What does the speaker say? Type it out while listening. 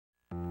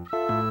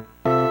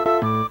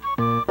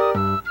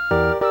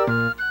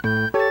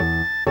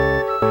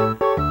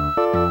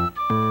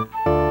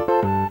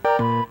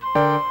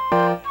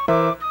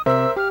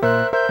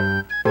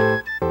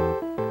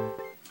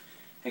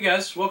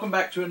welcome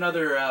back to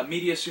another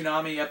Media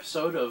Tsunami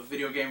episode of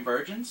Video Game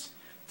Virgins.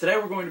 Today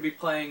we're going to be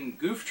playing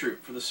Goof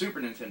Troop for the Super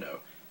Nintendo,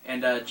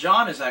 and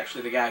John is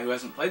actually the guy who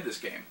hasn't played this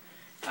game.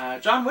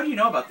 John, what do you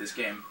know about this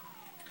game?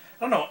 I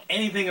don't know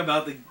anything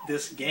about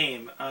this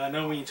game. I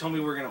know when you told me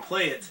we were going to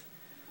play it,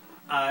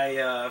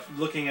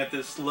 looking at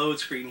this load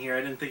screen here,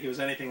 I didn't think it was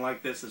anything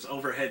like this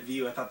overhead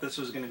view. I thought this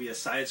was going to be a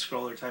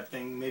side-scroller type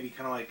thing, maybe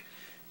kind of like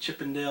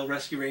Chip and Dale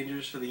Rescue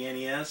Rangers for the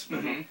NES,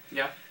 but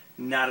yeah.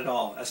 Not at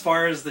all. As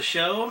far as the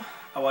show,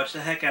 I watched the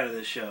heck out of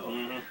this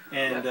show.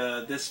 And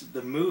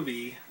the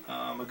movie,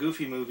 a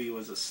Goofy movie,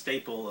 was a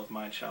staple of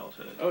my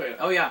childhood.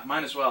 Oh yeah,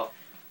 mine as well.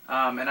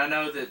 And I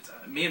know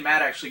that me and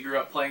Matt actually grew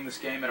up playing this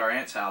game at our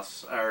aunt's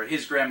house, or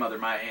his grandmother,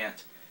 my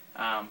aunt.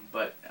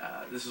 But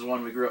this is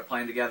one we grew up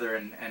playing together,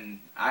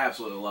 and I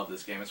absolutely love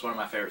this game. It's one of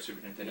my favorite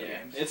Super Nintendo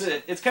games.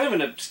 It's kind of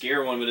an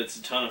obscure one, but it's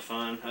a ton of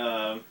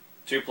fun.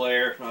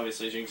 Two-player,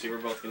 obviously, as you can see, we're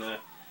both going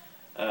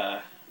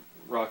to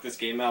rock this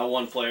game out.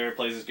 One player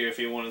plays as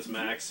Goofy, one is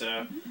Max,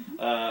 so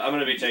I'm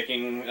going to be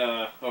taking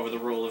over the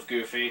role of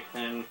Goofy,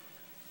 and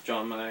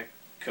John, my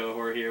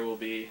cohort here, will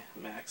be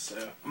Max.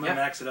 So I'm going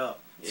to max it up.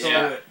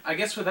 So I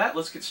guess with that,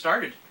 let's get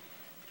started.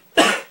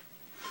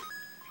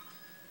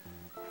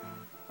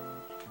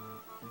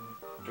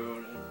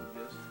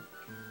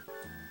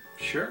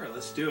 Sure,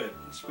 let's do it.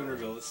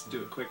 Spoonerville, let's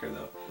do it quicker,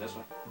 though. This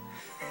one.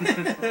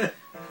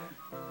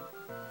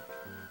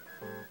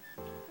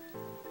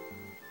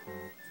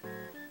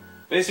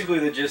 Basically,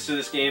 the gist of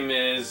this game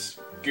is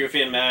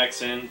Goofy and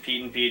Max and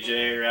Pete and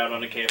PJ are out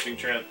on a camping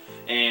trip,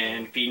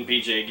 and Pete and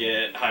PJ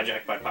get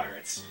hijacked by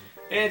pirates.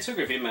 And so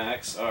Goofy and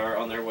Max are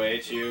on their way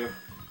to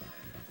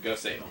go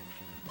save them.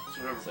 So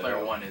whoever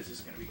player one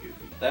is going to be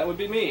Goofy. That would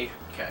be me.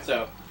 Okay.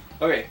 So,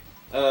 okay.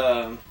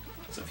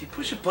 So if you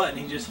push a button,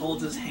 he just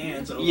holds his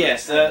hands over.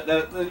 Yes,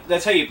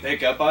 that's how you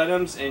pick up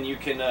items, and you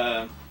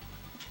can.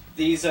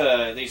 These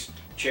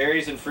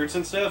cherries and fruits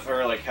and stuff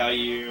are like how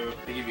you.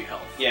 They give you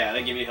health. Yeah,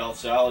 they give you health.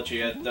 So I'll let you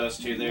get those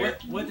two there.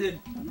 What did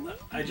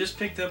I just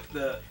picked up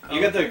the? You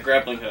got the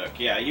grappling hook.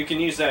 Yeah, you can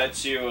use that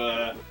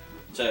to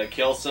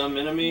kill some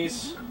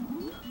enemies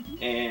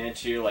and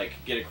to like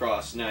get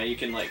across. Now you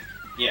can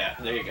yeah,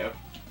 there you go.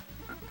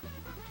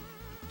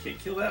 Can't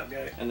kill that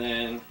guy. And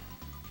then,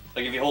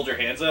 like if you hold your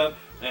hands up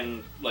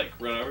and like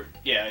run over,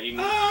 yeah, you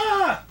can.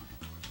 Ah!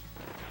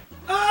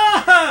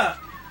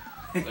 Ah!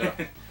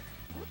 Yeah.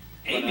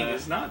 Aiming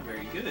is not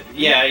very good.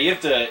 Yeah, you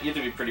have to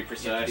be pretty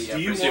precise. Do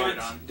you want?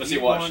 Let's see.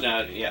 Watch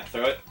now. Yeah,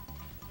 throw it.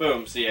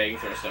 Boom. So yeah, you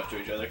can throw stuff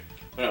to each other.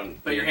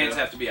 But your hands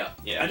have to be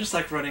up. Yeah. I just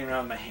like running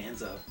around with my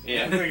hands up.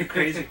 Yeah. I'm like a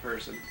crazy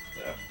person.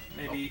 So.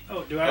 Maybe.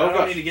 Oh, do I? I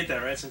don't need to get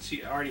that, right? Since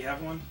you already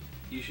have one,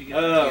 you should get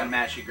it. Yeah,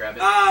 Matt should grab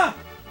it. Ah!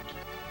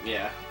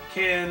 Yeah.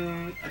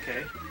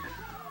 Okay.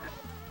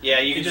 Yeah,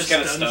 you can just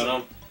kind of stun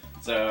them.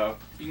 So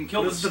you can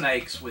kill the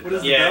snakes with. What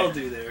does the bell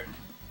do there?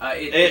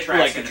 It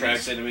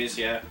attracts enemies.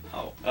 Yeah.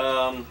 Oh.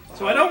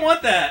 So I don't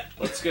want that.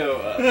 Let's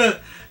go.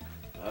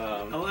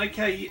 I like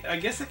how I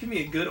guess that can be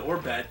a good or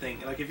bad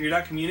thing. Like if you're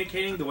not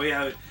communicating, the way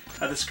how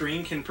the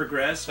screen can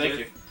progress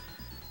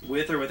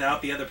with or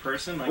without the other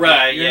person. Like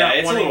right. You're yeah. not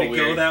It's wanting a little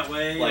to weird. go that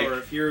way, like, or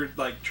if you're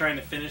like trying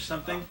to finish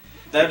something,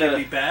 that can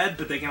be bad.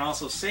 But they can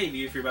also save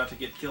you if you're about to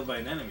get killed by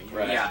an enemy.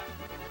 Right. Yeah.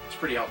 It's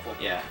pretty helpful.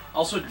 Yeah.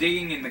 Also,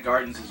 digging in the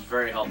gardens is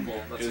very helpful.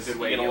 That's a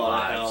good way to get a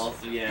lot lives. of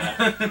health.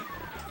 Yeah.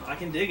 I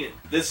can dig it.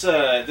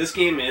 This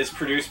game is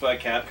produced by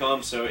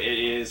Capcom, so it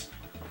is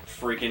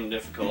freaking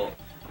difficult.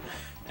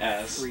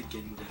 As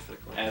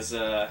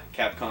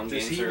Capcom Does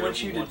games he are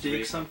want you to want dig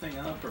be. something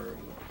up, or?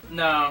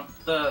 No,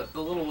 the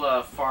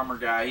little farmer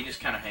guy, he just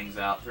kind of hangs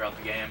out throughout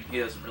the game. He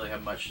doesn't really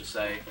have much to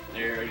say.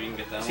 There, you can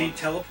get that Does one. he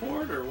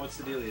teleport, or what's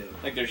the dealio?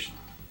 Like there's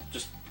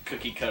just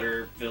cookie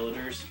cutter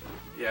villagers.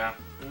 Yeah.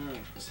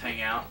 Just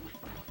hang out.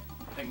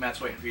 I think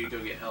Matt's waiting for you to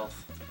go get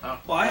health. Oh.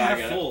 Well, I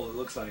have full, it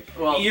looks like.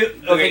 Well, the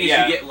thing is you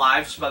get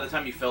lives by the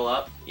time you fill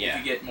up. Yeah. If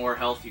you get more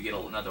health, you get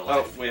another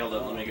life. Oh, wait, hold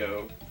on. Let me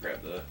go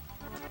grab the...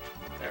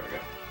 There we go.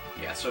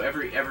 Yeah, so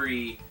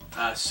every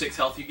 6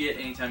 health you get,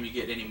 anytime you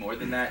get any more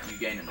than that, you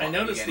gain an life. I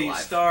noticed these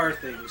star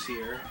things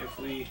here. If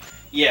we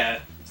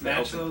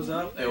match those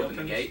up, they open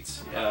the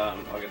gates. Yeah.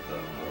 I'll get the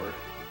more.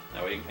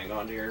 That way you can hang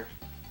on to your...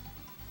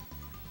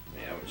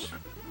 Yeah, we just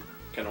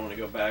kind of want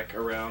to go back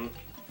around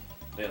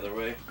the other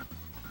way.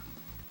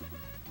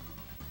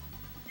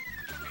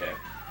 Okay.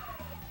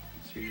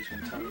 So you're just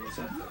gonna tell me what's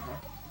up there, huh?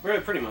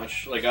 Right, pretty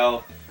much. Like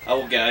I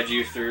will guide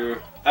you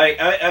through.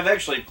 I've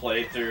actually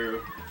played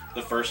through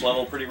the first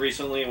level pretty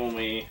recently when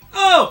we.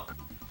 Oh!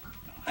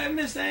 I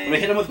missed aim. When we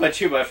hit him with my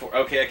 2x4.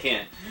 Okay, I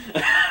can't.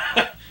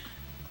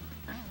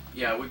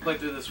 Yeah, we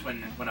played through this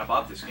when I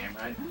bought this game,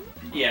 right?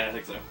 Yeah, I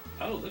think so.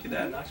 Oh, look at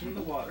that! Knocked him in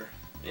the water.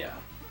 Yeah.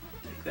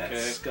 Take that,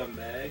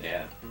 scumbag.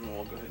 Yeah. And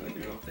we'll go ahead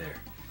and go up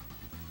there.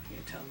 You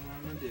can tell me what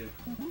I'm gonna do.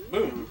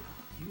 Boom.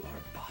 You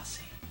are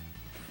bossy.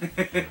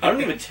 I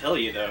don't even tell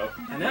you though.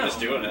 I know. I'm just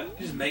doing it.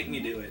 You just make me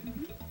do it.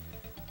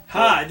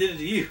 Ha! I did it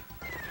to you.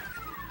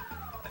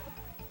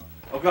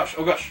 Oh gosh!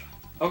 Oh gosh!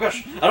 Oh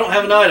gosh! I don't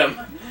have an item.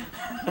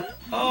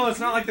 Oh, it's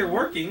not like they're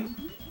working.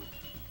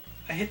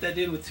 I hit that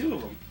dude with 2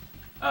 of them.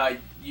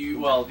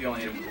 You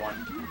only hit him with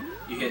one.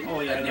 You hit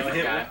a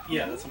different guy.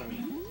 Yeah, that's what I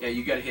mean. Yeah,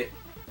 you gotta hit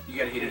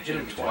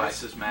him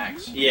twice as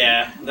max.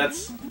 Yeah,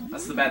 that's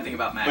the bad thing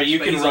about max. But you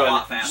can he's run a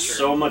lot faster.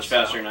 so much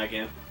faster than I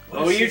can.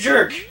 What Oh, is you this?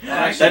 jerk!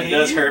 I That hate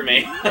does you? hurt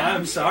me.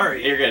 I'm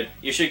sorry. You're good.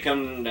 You should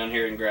come down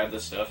here and grab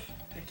this stuff.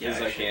 Heck yeah,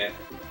 Because I should. can't.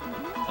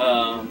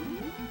 I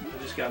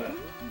just gotta.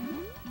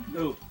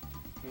 Ooh,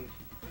 You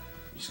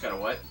just gotta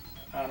what?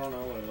 I don't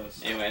know what it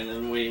was. Anyway, and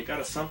then we Got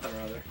a something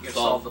or other. You gotta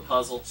solve the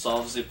puzzle.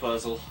 solve the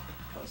puzzle.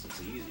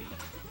 Puzzle's easy.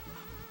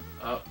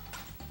 Oh.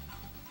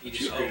 He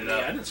just You screwed owe it me.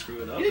 up. I didn't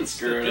screw it up. He didn't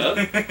screw it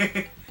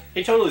up.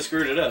 He totally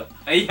screwed it up.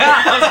 Yeah,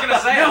 I was gonna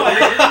say, No, I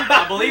didn't.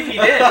 I believe he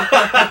did.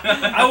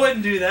 I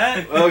wouldn't do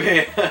that.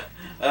 Okay.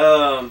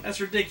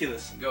 That's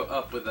ridiculous. Go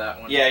up with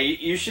that one. Yeah,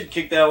 you should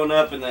kick that one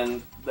up and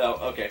then.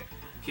 Okay.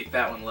 Kick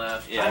that one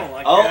left. Yeah. I don't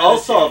like I'll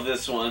gravity. solve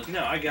this one.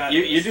 No, I got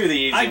You this. do the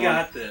easy one. I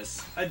got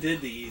this. I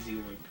did the easy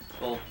one.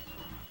 Well,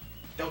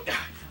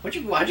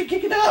 why'd you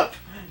kick it up?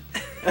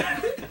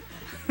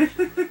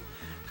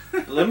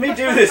 Let me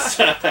do this.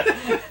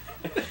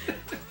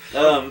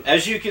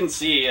 As you can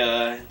see,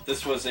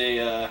 this was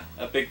a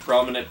big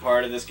prominent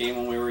part of this game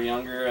when we were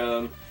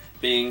younger.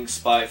 Being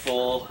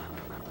spiteful,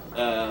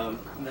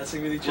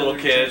 Messing with each little other.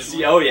 kids.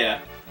 Oh yeah,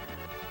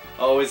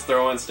 always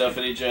throwing stuff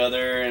at each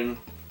other, and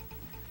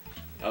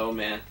oh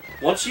man,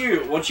 once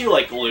you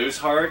like lose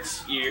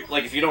hearts, you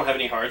like if you don't have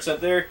any hearts up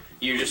there,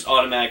 you just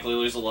automatically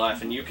lose a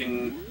life, and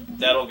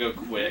that'll go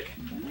quick.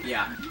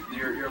 Yeah,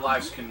 your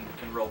lives can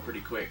roll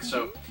pretty quick.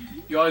 So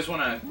you always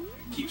want to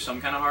keep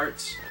some kind of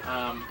hearts.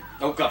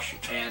 Oh gosh.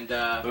 And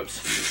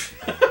Oops.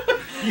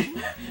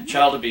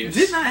 Child abuse.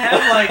 Didn't I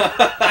have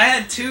like I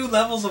had 2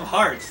 levels of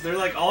hearts? They're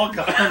like all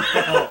gone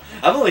now.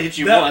 I've only hit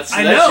you That- once. So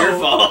I that's know. your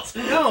fault.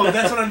 No,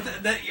 that's what I'm.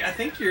 I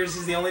think yours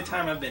is the only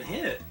time I've been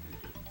hit.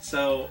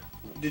 So,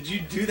 did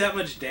you do that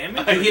much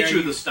damage? I Or hit are you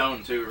with a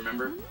stone too.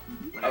 Remember?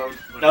 When I-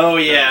 when I Oh got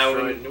yeah,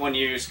 destroyed. when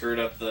you screwed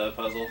up the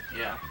puzzle.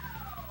 Yeah.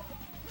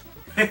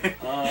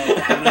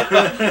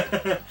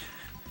 Oh.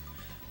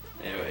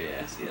 Anyway,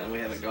 yeah. See, then we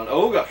haven't gone.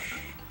 Oh gosh.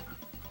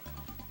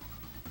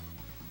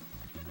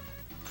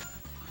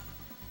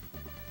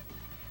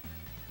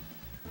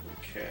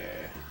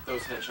 Okay.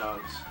 Those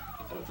hedgehogs. Is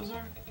that what those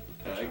are?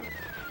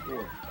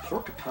 Or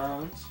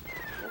porcupines.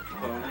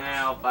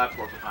 Yeah, I'll buy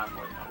porcupine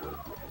more than I would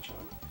hedgehog.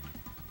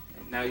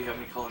 And now you have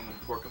me calling them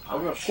porcupines. Oh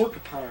gosh.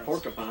 Porcupines.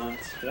 Porcupines.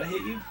 Did I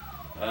hit you?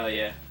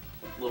 Yeah.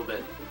 A little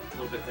bit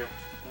there.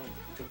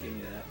 Don't give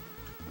me that.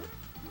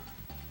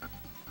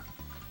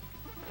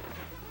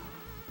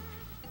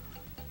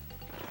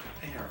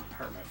 I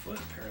hurt my foot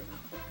apparently.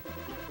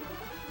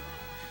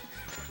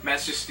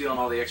 Matt's just stealing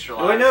all the extra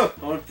Oh, lives. I know.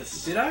 I want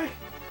this. Did I?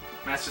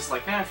 Matt's just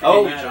like, forget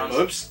Oh, me, Jones.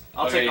 oops.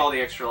 I'll Okay. take all the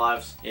extra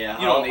lives. Yeah,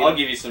 You don't need I'll them.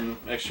 give you some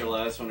extra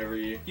lives whenever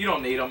you. You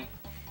don't need them.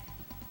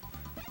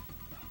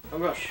 Oh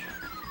gosh.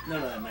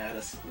 None of that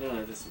matters. None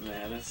of this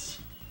madness.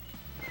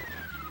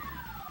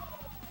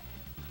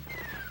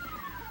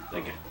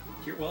 Thank you.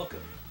 You're welcome.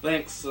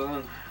 Thanks,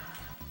 son.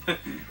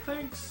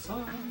 Thanks,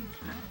 son.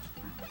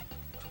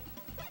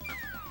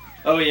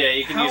 Oh yeah,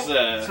 you can use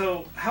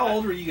So, how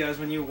old were you guys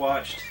when you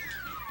watched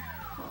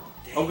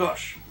Oh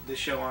gosh. this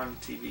show on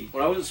TV?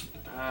 When I was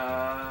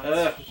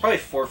probably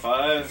 4 or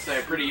 5. I'd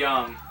say pretty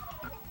young.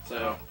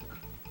 So,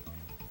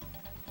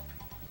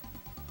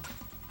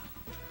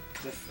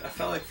 'Cause I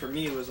felt like for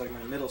me it was like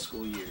my middle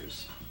school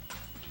years.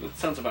 That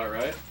sounds about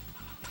right.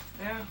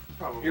 yeah,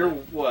 probably. You're I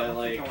what, think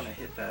like? I want to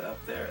hit that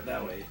up there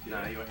that way.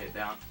 No, you want to hit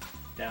down.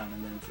 Down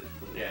and then to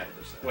the Yeah.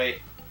 other side.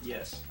 Wait.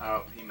 Yes.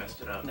 Oh, he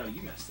messed it up. No,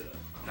 you messed it up.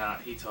 Nah,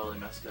 he totally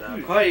messed it up.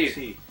 Who Quiet you. was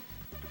he?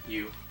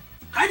 You.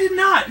 I did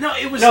not. No,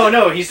 it was.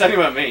 No, he's talking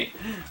about me.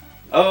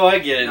 Oh, I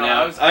get it No,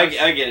 now. I was- I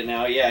get it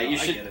now. Yeah, No, you I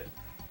should. get it.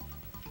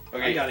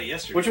 Okay. I got it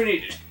yesterday. Which one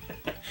you?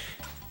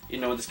 You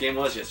know what this game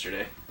was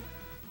yesterday?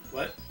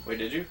 What? Wait,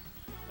 did you?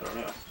 I don't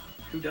know.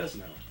 Who does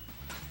know?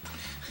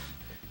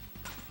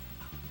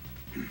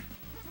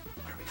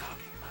 What are we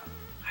talking about?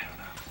 I don't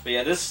know. But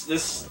yeah,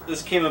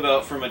 this came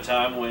about from a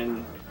time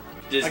when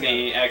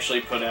Disney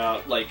actually put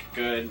out like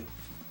good,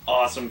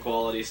 awesome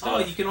quality stuff. Oh,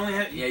 you can only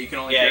have. Yeah, you can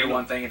only Yeah, carry you-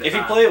 one thing at a if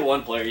time. you play it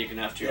one player, you can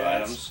have 2 Yeah,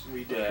 items. that's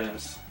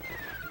ridiculous.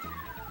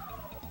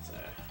 So.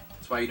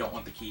 That's why you don't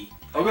want the key.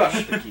 Oh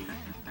gosh, The key.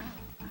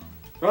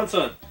 run,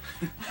 son.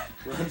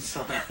 Run,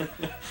 son.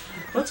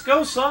 Let's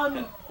go,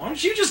 son. Why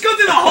don't you just go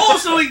through the hole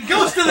so he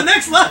goes to the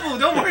next level?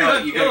 Don't worry No,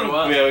 about you killing gotta him. go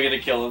up. Yeah, we're gonna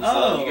kill him.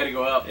 Oh. So. You gotta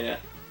go up. Yeah.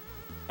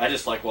 I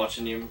just like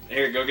watching you.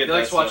 Here, go get He that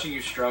likes stuff. watching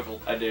you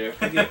struggle. I do.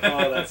 Get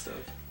all that stuff.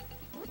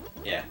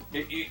 Yeah.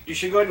 You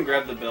should go ahead and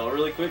grab the bell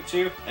really quick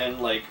too,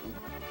 and like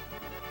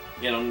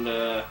get him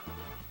to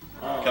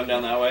Oh, come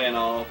down that way, and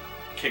I'll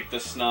kick the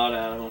snot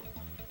out of him.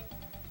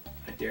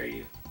 I dare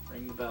you.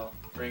 Ring the bell.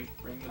 Ring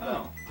the Oh,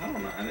 bell. I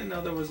don't know. I didn't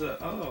know there was a.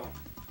 Oh,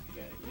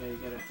 You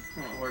gotta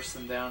horse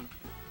them down.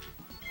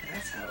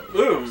 that's how it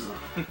Boom!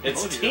 works.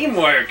 It's Told you.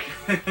 teamwork.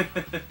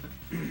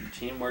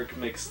 Teamwork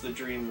makes the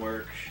dream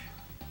work.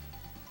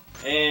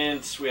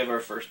 And we have our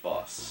first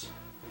boss.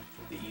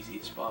 The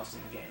easiest boss in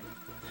the game.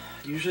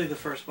 Usually the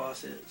first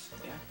boss is.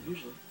 Yeah,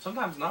 usually.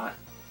 Sometimes not.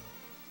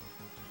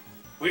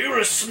 We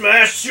will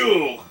smash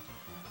you!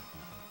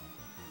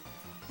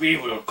 We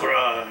will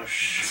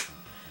crush!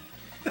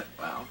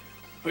 Wow.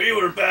 We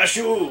will bash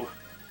you!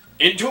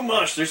 Into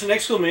mush! There's an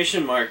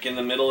exclamation mark in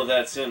the middle of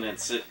that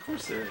sentence. It Of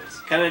course there is.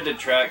 kind of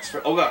detracts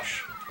for... Oh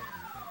gosh!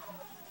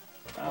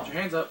 Put your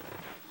hands up.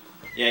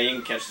 Yeah, you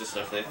can catch the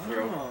stuff they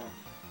throw. Oh.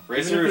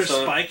 Raise Even the if roof, they're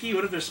son. spiky?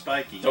 What if they're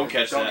spiky? Don't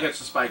catch Don't that. catch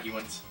the spiky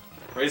ones.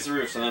 Raise the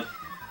roof, son.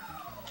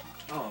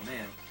 Oh,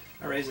 man.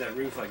 I raised that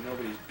roof like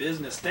nobody's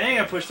business. Dang,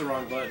 I pushed the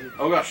wrong button.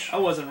 Oh gosh. I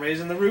wasn't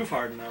raising the roof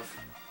hard enough.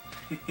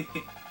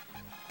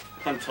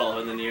 I'm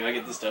taller than you. I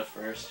get the stuff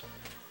first.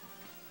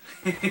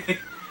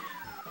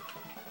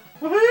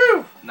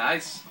 Woohoo!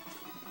 Nice.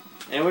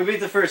 And we beat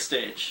the first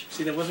stage.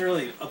 See, that wasn't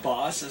really a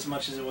boss as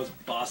much as it was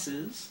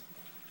bosses.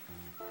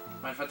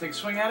 Mind if I take a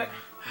swing at it?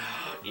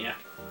 Yeah.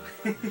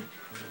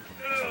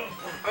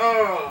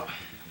 Oh!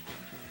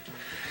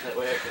 That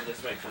way I can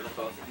just make fun of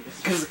both of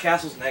these. Because the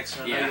castle's next,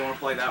 and I know Yeah. you want to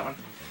play that one.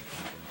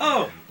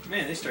 Oh,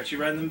 man, they start you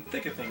right in the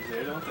thick of things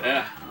there, don't they?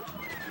 Yeah.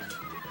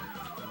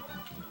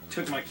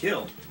 Took my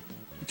kill.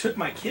 You took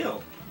my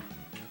kill.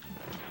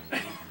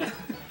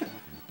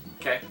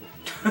 Okay.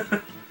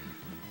 Oh,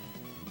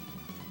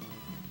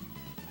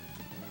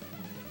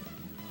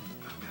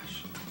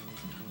 gosh.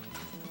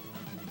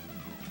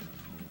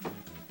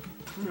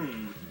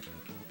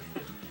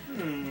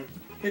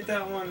 Hit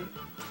that one.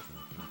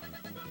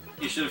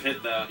 You should have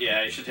hit that.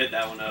 Yeah, you should hit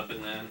that one up,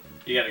 and then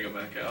you gotta go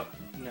back out.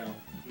 No.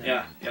 No.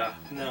 Yeah, yeah.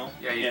 No.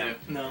 Yeah, you Yeah.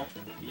 No.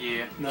 do.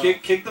 Yeah. No.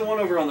 Kick the one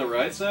over on the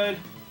right side.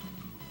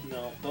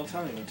 No. Don't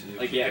tell me what to do.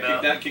 Like, Kick yeah,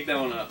 it up. kick that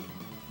one up.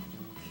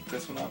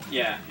 This one up.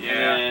 Yeah.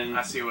 Yeah, And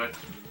I see what.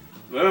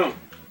 boom.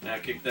 Now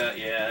kick that.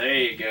 Yeah, there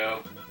you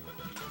go.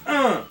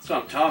 Uh. That's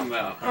what I'm talking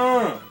about.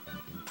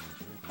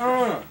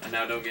 And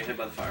now don't get hit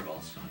by the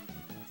fireballs.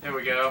 There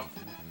we go.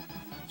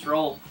 Let's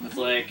roll. It's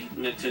like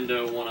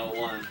Nintendo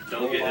 101.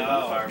 Don't Oh, get hit by the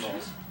wow.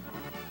 fireballs.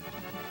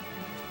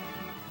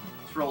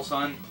 Let's roll,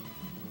 son.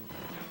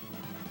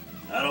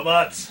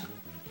 Autobots,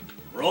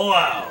 roll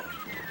out.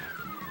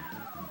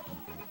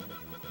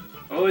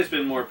 I've always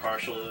been more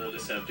partial to the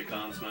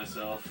Decepticons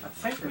myself. I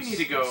think we need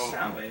to go.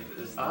 Soundwave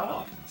is the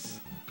Oh. boss.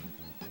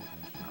 Oh,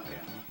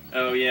 yeah.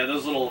 Oh yeah,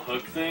 those little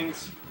hook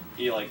things.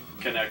 You like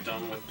connect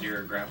them with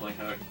your grappling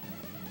hook.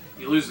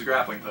 You lose the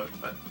grappling hook,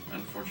 but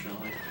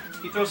Unfortunately,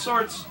 he throws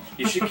swords.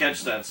 you should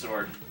catch that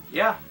sword.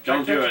 Yeah.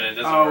 Don't do it. It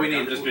doesn't Oh, work. we need.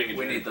 I'm just being a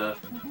we jerk. need the.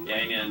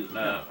 Yeah, you need.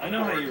 I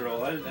know how you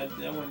roll. I wasn't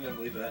gonna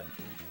believe that.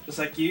 Just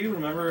like you,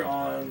 remember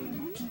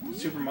on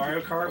Super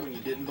Mario Kart when you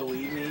didn't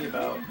believe me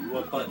about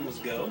what button was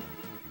go?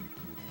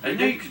 I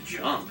didn't know you could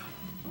jump.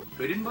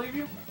 Who didn't believe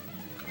you?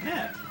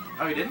 Yeah.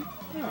 Oh, you didn't?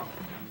 No.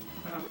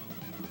 Oh.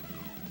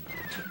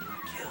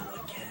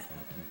 Kill again.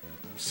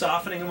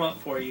 Softening them up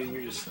for you, and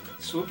you're just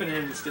swooping in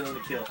and stealing the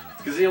kill.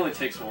 Because he only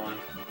takes one.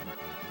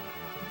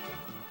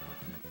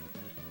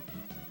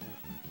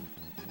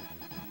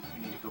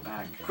 We need to go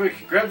back.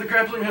 Quick, grab the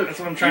grappling hook. That's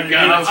what I'm trying to You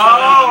got do. it.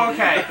 Oh,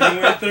 okay.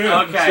 You went through.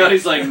 Okay.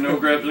 Scotty's like, no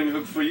grappling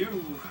hook for you.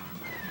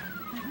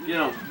 You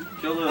know,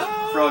 kill those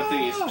frog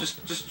thingies.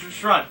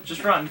 Just run.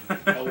 Just run.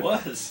 I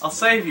was. I'll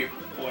save you.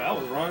 Boy, I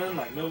was running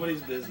like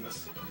nobody's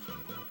business.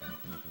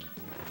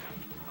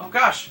 Oh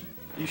gosh.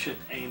 You should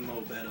aim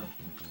more better.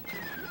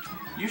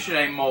 You should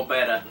aim more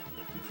better.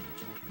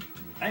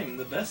 I am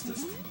the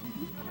bestest.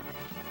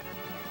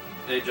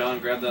 Hey John,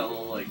 grab that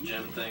little like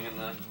gem thing in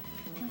the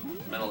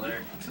middle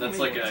there. That's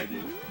like a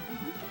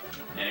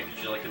yeah, it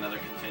gives you like another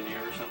continue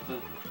or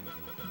something.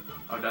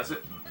 Oh, does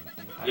it?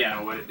 I Yeah. don't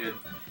know what it did.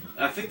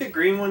 I think the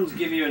green ones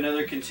give you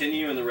another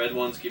continue, and the red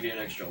ones give you an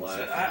extra So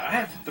life. I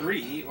have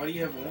 3. Why do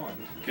you have 1?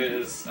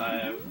 Because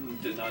I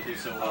did not do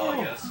so well,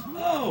 I guess.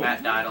 Oh!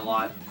 Matt died a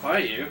lot.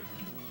 Quiet you.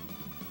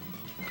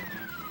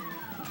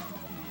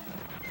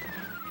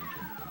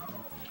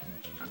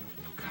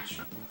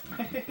 Gosh.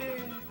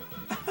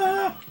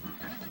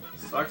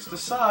 Sucks to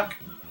suck.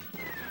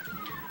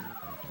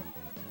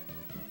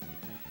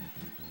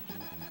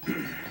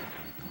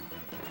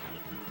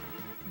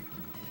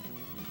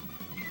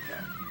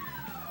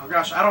 Oh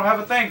gosh, I don't have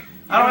a thing.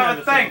 I don't have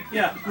a thing.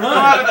 Yeah. I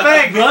don't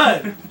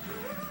have a thing.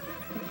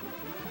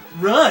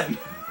 Run!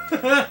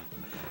 Run!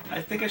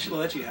 I think I should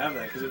let you have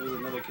that because it was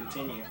another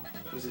continue.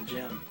 It was a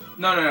gem.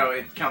 No.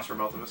 It counts for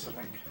both of us, I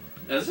think.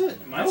 Is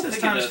it? Mine says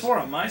times 4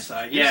 on my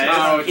side. Yeah, Yours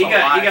says- Oh, it's he a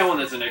got life. one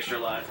that's an extra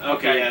life. Okay,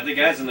 Okay. yeah, the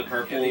guys in the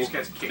purple Yeah, these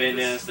guys kick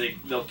bandanas,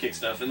 they'll kick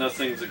stuff, and those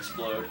things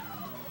explode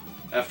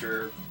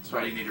after That's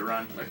why you need to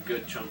run. a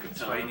good chunk of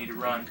That's why you time. need to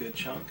run. Good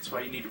chunk. That's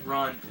why you need to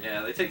run.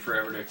 Yeah, they take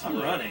forever to explode.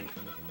 I'm running.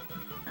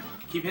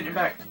 Keep hitting him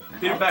back.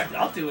 Hit him back.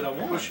 I'll do what I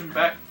want. Push him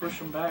back. Push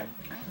him back.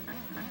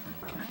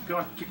 Keep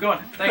going. Keep going.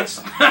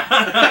 Thanks.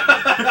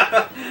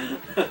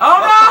 Oh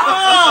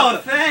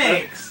Oh,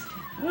 thanks!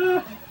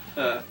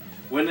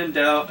 When in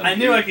doubt, I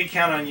knew I could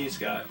count on you,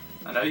 Scott.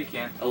 no! I know you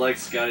can. I like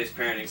Scotty's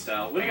parenting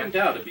style. When Hang in on.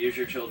 doubt, abuse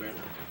your children.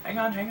 Hang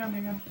on.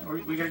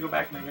 We gotta go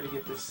back and I gotta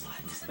get this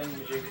thing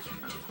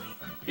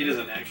He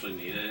doesn't actually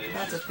need it. It's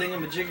That's a just-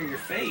 thingamajigger your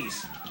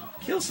face.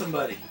 Kill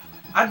somebody.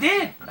 I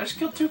did. I just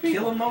killed 2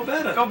 people. Kill him no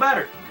better. Go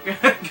better.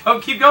 Go,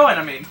 keep going.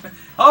 I mean.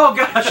 Oh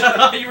gosh, I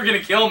thought you were gonna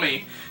kill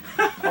me.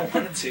 I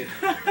wanted to.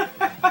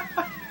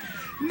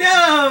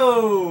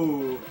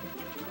 No.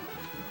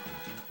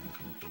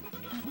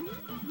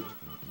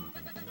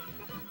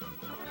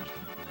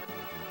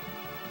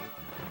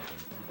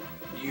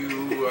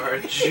 You are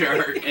a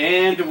jerk.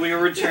 And we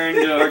return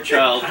to our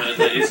childhood,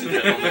 ladies and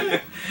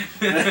gentlemen.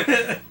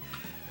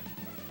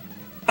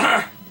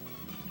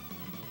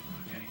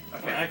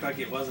 Don't act like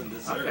it wasn't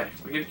deserved. Okay,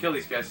 we gotta kill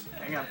these guys.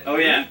 Hang on. Oh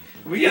yeah.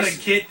 We gotta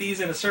get these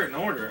in a certain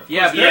order. Of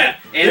Yeah, course, Yeah,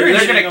 and they're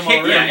hitting gonna them kick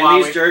already. them yeah, while and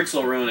we... these jerks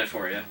will ruin it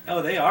for you.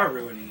 Oh, they are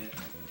ruining it.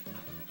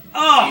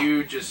 Oh!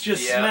 You just yeah.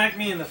 smack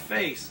me in the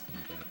face.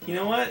 You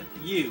know what?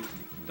 You.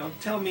 Don't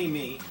tell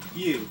me.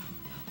 You.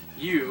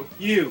 You.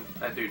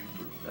 That dude,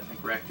 I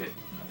think, wrecked it.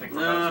 I think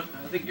we're No, both...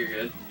 I think you're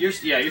good. You're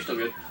still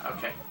good.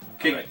 Okay.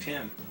 I wrecked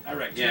him.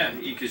 Yeah,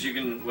 because you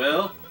can.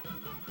 Well,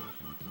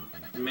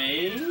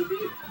 maybe.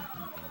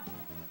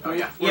 Oh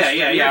yeah.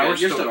 Yeah, We're you're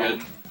still still golden.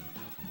 good.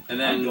 And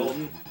then I'm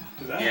golden.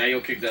 Is that? yeah, you'll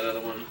kick that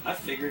other one. I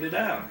figured it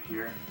out.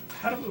 Here.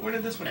 Where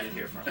did this one get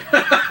here from?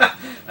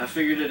 I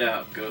figured it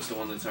out. Goes the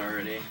one that's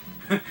already.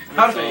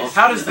 How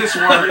does this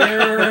work?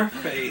 Your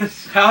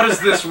face. How does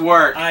this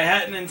work? I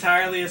hadn't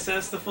entirely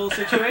assessed the full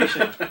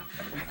situation.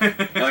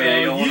 Oh yeah,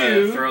 you'll want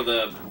you- to throw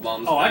the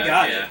bombs. Oh, back. I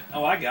got yeah. it.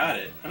 Oh, I got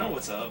it. I know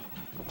what's up.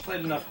 I played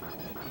enough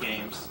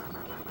games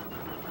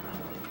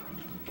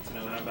to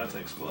know that I'm about to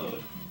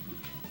explode.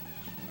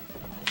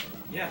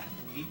 Yeah,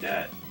 eat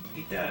that.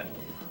 Eat that.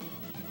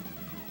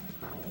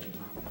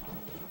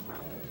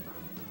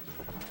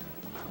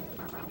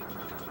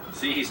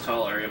 See, he's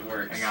taller. It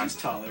works. Hang on. He's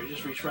taller. He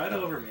just reached right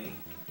over me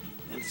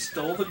and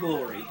stole the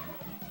glory.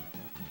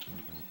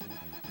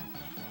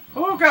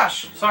 Oh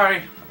gosh,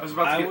 sorry. I was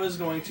about to I get... was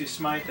going to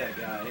smite that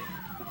guy.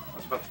 I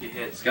was about to get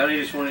hit. Scotty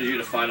just wanted you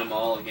to fight them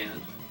all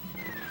again.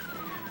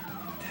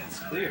 That's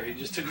clear. He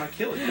just took my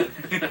kill again.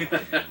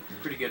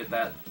 Pretty good at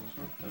that.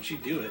 Don't you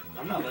do it.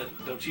 I'm not letting...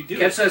 Don't you do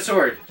Catch it. that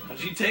sword.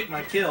 Don't you take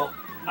my kill.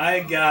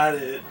 I got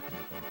it.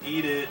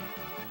 Eat it.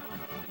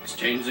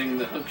 Exchanging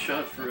the hook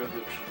shot for a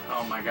hook shot.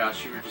 Oh my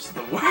gosh, you were just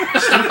the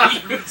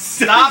worst.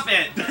 Stop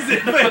it!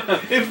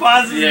 It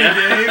pauses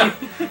Yeah.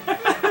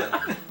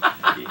 the game.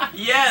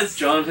 Yes!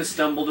 John has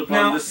stumbled upon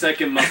Now- the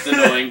second most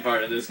annoying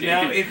part of this game.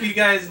 Now, if you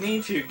guys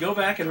need to, go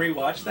back and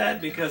rewatch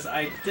that, because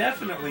I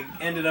definitely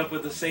ended up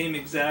with the same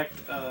exact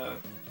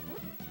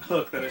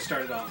hook that I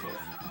started off with.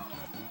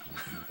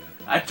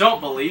 I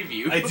don't believe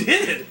you. I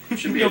did! You Should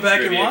should be go a back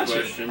and trivia watch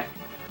question. it.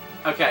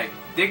 Okay,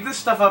 dig this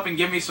stuff up and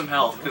give me some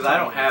health, because I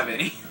don't have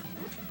any.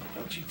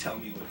 Don't you tell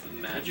me what to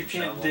do. Magic You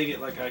can't shovel. dig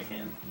it like I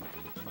can.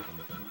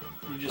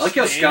 You I like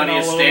how Scotty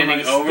is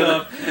standing over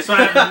the... So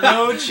I have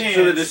no chance.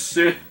 So that as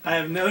soon I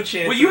have no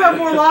chance. Well, you have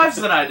more lives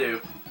than I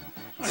do.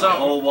 a So,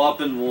 whole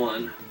whopping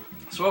one.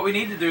 so what we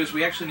need to do is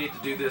we actually need to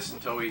do this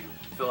until we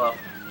fill up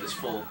this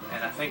full.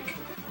 And I think,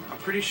 I'm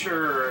pretty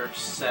sure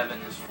 7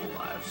 is full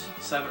lives.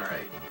 7 or 8.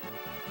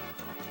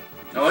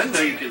 Oh, I didn't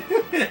know you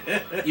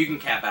could. You can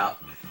cap out.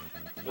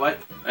 What?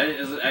 I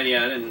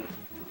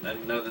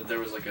didn't know that there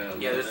was like a.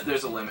 Yeah, limit.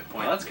 there's a limit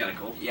point. Oh, that's kind of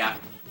cool. Yeah.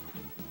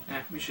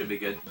 We should be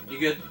good. You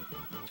good?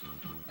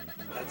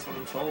 That's what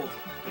I'm told.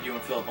 Or do you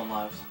want to fill up on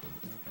lives?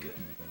 Good.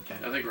 Okay,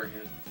 I think we're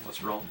good.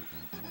 let's roll.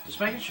 Just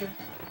making sure.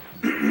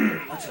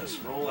 Let us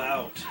roll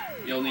out.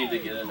 You'll need to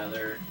get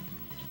another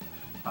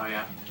Oh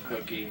yeah.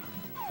 hooky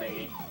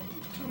thingy.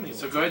 Tell me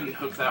So what's go ahead and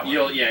hook that one. You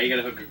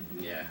gotta hook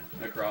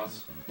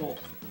across. cool.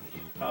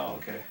 Oh,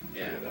 okay.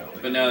 Yeah, Do it that way.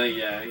 but now you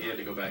had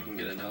to go back and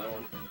get another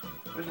one.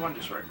 There's one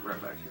just right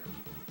back here.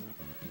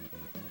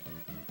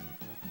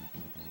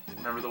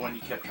 Remember the one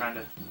you kept trying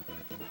to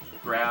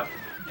grab?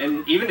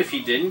 And even if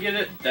you didn't get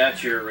it,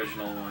 that's your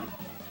original one.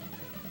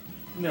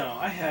 No,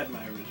 I had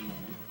my original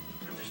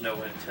one. There's no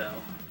way to tell.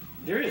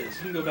 There is.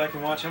 You can go back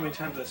and watch how many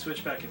times I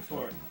switch back and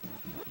forth.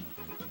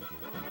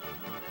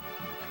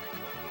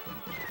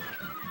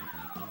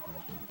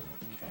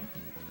 Okay.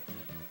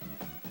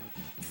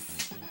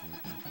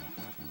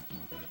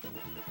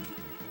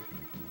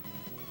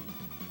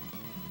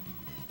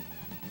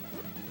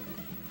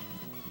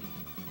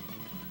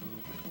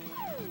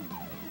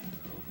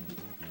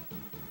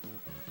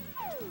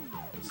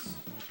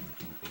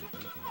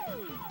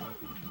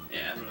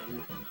 Yeah.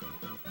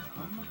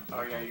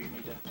 Oh yeah, you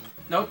need to.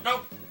 Nope,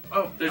 nope.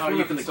 Oh, There's oh, one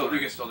you up in can the still corner.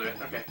 you can still do it.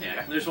 Okay.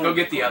 Yeah, there's one Go up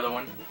in get the the corner. other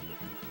one.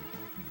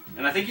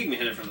 And I think you can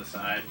hit it from the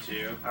side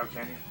too. Oh,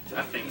 can you?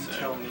 I think You so.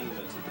 tell me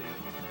what to do.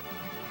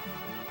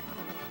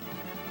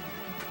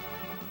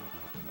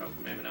 Oh,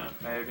 maybe not.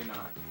 Maybe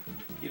not.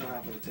 You don't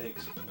have what it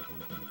takes.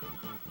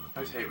 I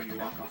always hate when you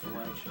walk off the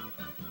ledge.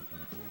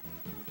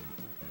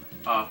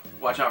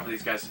 Watch out for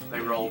these guys. They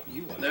roll.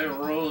 You watch. They're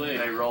rolling.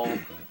 They roll.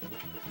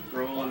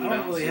 Rolling. I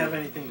don't really bouncing. have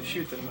anything to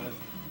shoot them with.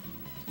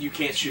 You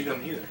can't shoot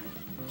them. either. You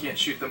can't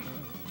shoot them.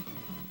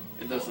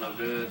 It does no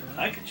good.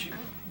 I could shoot.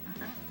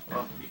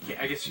 Well, you can't.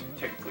 I guess you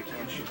technically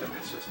can shoot them.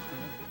 It's just.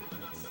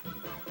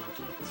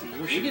 See, you're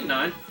You shooting. get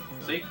 9.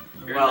 See?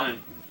 You're Well, at 9.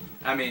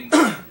 I mean.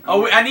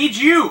 Oh, I need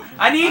you.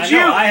 I need I you.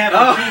 know, I have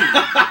Oh. a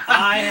key.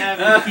 I have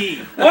the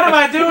key. What am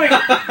I doing?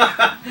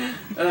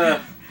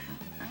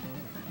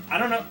 I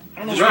don't know.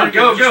 Just run,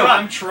 go.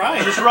 I'm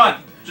trying. Just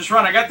run. Just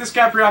run. I got this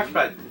guy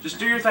preoccupied. Just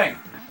do your thing.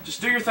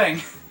 Just do your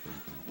thing.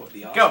 What,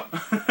 the Go.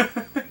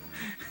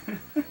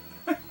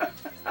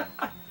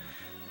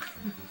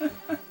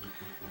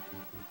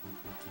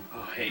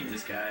 Oh, I hate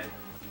this guy.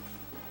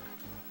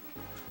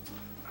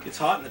 It's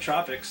hot in the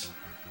tropics.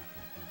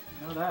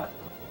 I know that.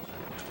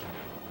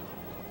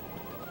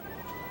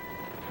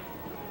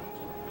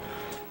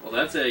 Well,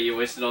 that's it. You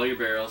wasted all your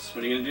barrels.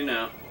 What are you gonna do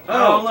now?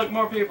 Oh, look,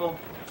 more people.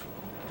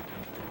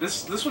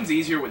 This one's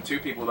easier with 2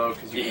 people though,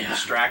 because you can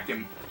distract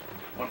him.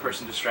 One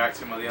person distracts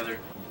him while the other.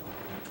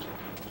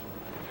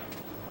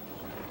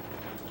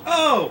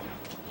 Oh!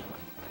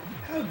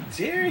 How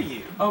dare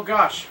you? Oh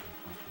gosh,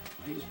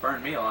 he just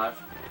burned me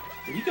alive.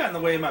 You got in the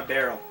way of my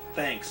barrel.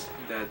 Thanks.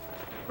 I'm dead.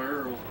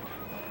 Burl.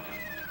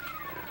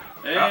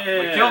 Hey. Oh,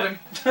 we killed him.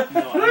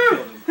 No, I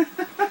killed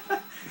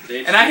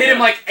him. And I hit him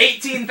like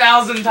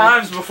 18,000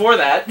 times before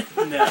that.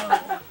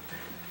 No.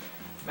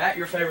 Matt,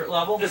 your favorite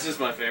level? This is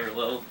my favorite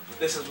level.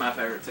 This is my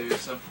favorite too.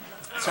 So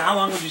how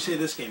long would you say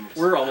this game is?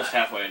 We're almost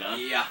halfway done.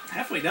 yeah,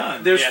 halfway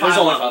done. there's 5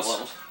 only levels. 5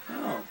 levels.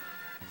 Oh.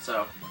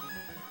 So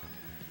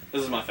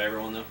This is my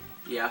favorite one though.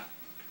 yeah.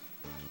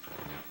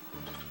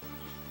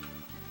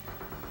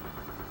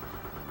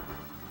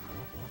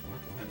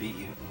 I beat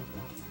you.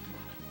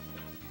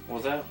 What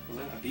was that?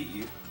 I beat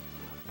you.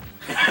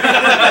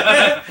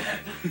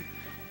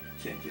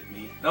 Can't get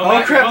me. No, Oh,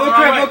 Matt, crap, you're going oh, the crap,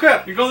 wrong way. oh,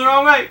 crap. You're going the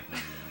wrong way.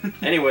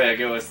 Any way I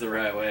go, it's the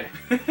right way.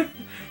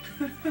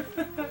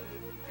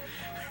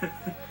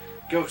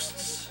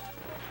 Ghosts.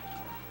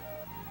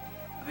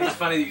 I think it's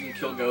funny that you can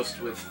kill ghosts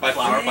with By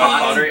flower flower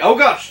pots. pottery. Oh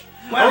gosh!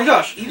 Wow, Oh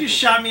gosh! He just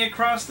shot me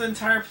across the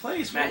entire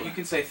place. Matt, you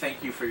can say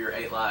thank you for your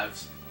 8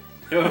 lives.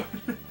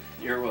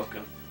 You're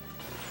welcome.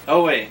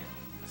 Oh wait.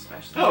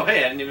 Smash the Oh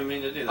hey, I didn't even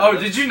mean to do that. Oh,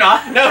 did you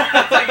not? No.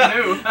 I thought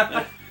you knew.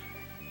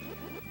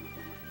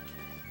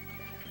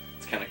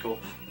 It's kind of cool.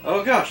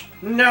 Oh gosh!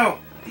 No!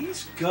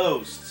 These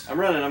ghosts. I'm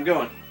running. I'm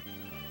going.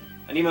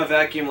 I need my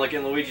vacuum like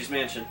in Luigi's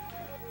Mansion.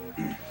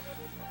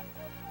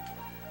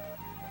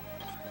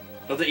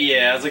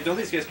 Yeah, I was like, don't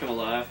these guys come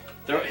alive?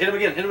 Hit him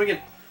again! Hit him again!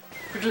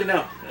 Quickly,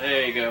 no.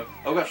 There you go.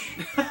 Oh gosh.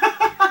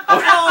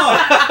 Oh.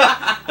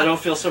 I don't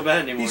feel so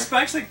bad anymore. These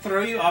spikes like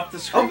throw you off the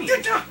screen.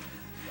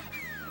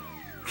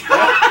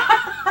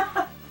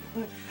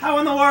 How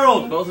in the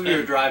world? Both of you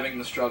are driving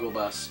the struggle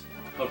bus.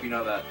 Hope you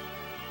know that.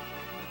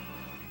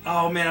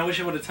 Oh man, I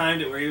wish I would have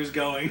timed it where he was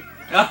going.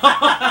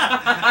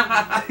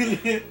 I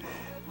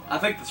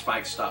think the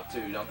spikes stop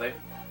too, don't they?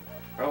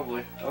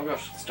 Probably. Oh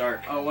gosh, it's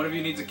dark. Oh, one of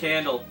you needs a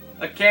candle.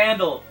 A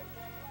candle!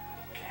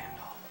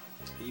 Candle.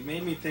 You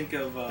made me think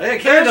of. Hey, a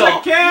candle! There's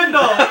a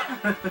candle!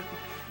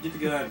 Get the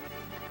gun.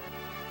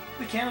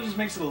 The candle just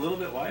makes it a little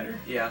bit wider.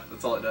 Yeah,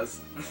 that's all it does.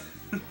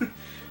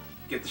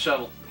 Get the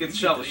shovel. Get the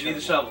shovel. You need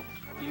the shovel.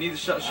 You need the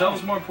shovel.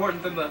 Shovel's more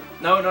important than the...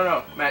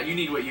 No. Matt, you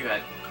need what you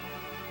had.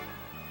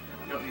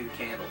 You don't need the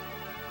candle.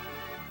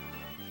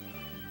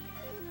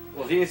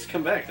 Well, he needs to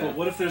come back then. But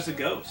what if there's a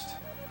ghost?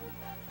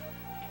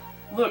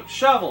 Look,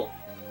 shovel!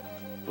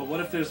 But what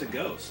if there's a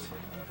ghost?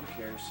 Who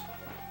cares?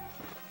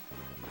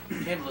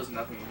 Candle is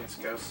nothing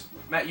against ghosts.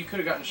 Matt, you could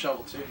have gotten a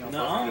shovel too. No.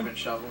 Could have been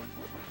shoveling.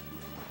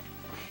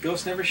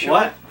 Ghosts never show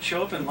What? up.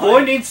 Show up in Boy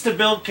life. needs to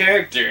build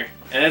character,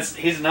 and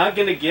he's not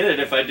gonna get it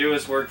if I do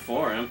his work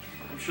for him.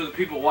 I'm sure the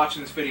people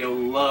watching this video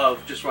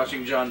love just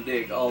watching John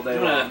dig all day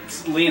I'm long.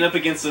 gonna lean up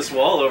against this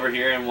wall over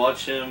here and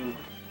watch him.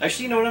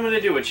 Actually, you know what I'm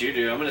gonna do? What you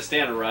do? I'm gonna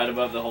stand right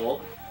above the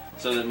hole,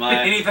 so that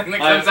my anything that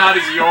comes out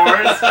is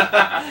yours.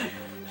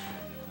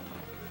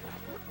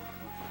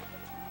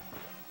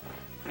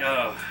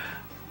 Oh.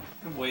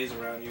 Ways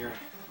around your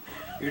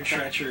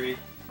treachery.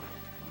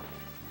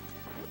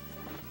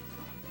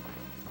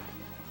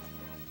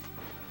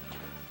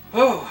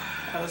 Oh.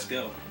 Let's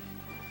go.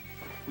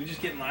 We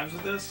just getting lives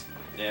with this?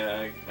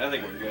 Yeah, I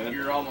think we're good.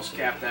 You're almost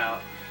capped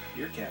out.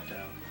 You're capped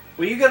out.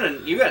 Well, you got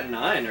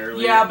 9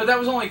 earlier. Yeah, but that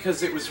was only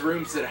because it was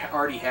rooms that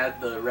already had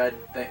the red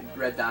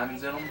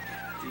diamonds in them.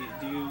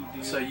 Do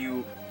you So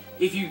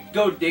if you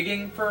go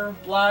digging for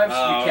lives,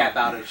 you cap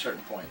out at a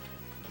certain point.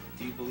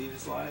 do you believe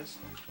his lies?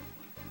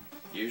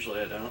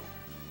 Usually I don't.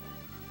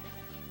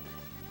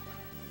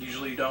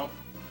 Usually you don't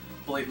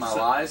believe my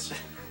lies.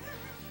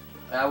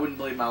 I wouldn't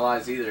believe my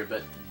lies either,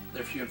 but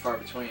they're few and far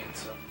between.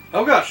 So.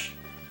 Oh gosh.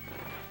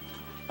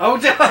 Oh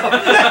no!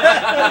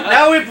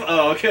 Now we.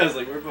 Oh okay. I was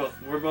like,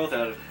 we're both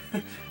out of.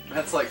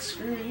 That's like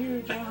screw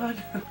you, John.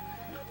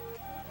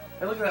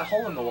 Hey, look at that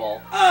hole in the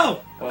wall.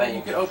 Oh! I bet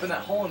you could open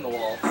that hole in the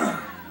wall.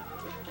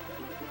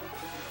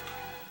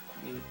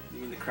 You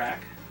mean the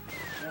crack?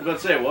 I was about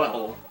to say what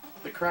hole?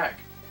 The crack.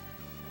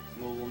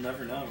 Well, we'll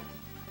never know.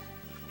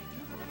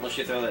 Unless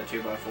you throw that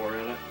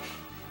 2x4 in it.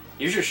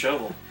 Use your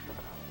shovel.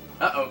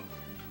 Uh-oh.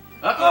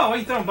 Oh, Uh-oh. why are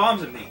you throwing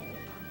bombs at me?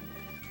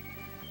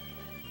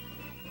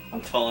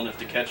 I'm tall enough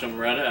to catch them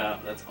right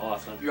out. That's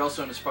awesome. You're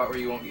also in a spot where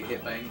you won't get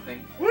hit by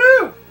anything.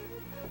 Woo!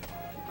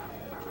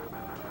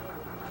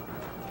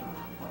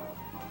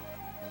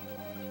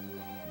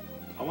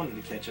 I wanted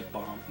to catch a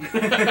bomb.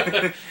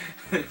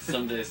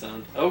 Someday,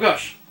 son. Oh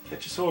gosh.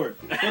 Catch a sword.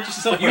 Catch a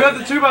sword. You have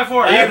the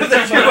 2x4. I have the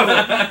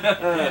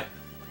 2x4.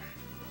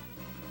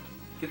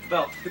 Get the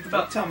belt. Get the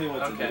belt. Don't tell me what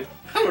to Okay. do.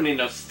 I don't need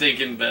no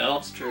stinking bell.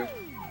 That's true.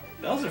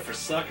 Bells are for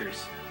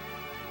suckers.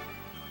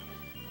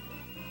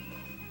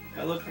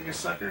 I look like a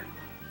sucker?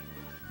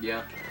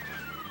 Yeah.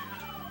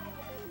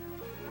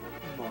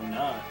 Well, I'm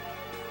not.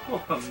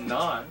 Well, I'm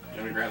not.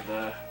 You wanna grab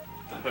the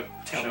hook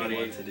Tell me shotty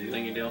what to do.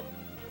 thingy deal?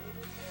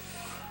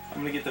 I'm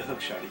gonna get the hook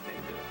shotty thing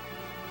to do.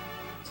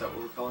 Is that what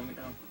we're calling it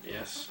now?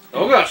 Yes.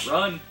 Oh gosh!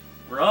 Run!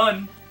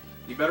 Run!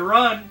 You better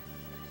run!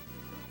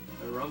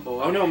 Better run,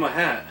 boy. Oh no, my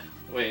hat.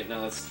 Wait,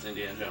 no, that's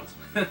Indiana Jones.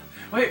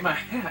 Wait, my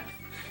hat!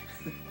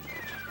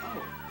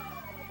 Oh.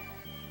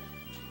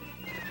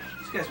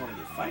 These guys want to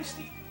get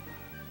feisty.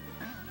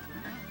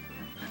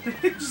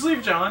 Just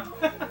leave John.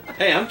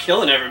 Hey, I'm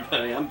killing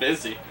everybody. I'm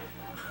busy.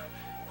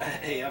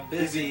 Hey, I'm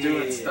busy. Busy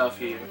doing stuff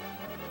here.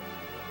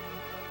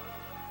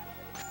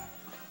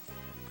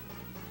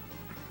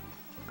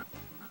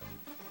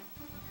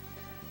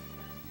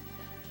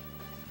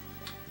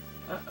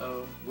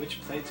 Uh-oh. Which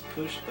plates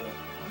push the...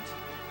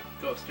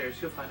 What? Go upstairs,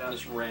 you'll find out.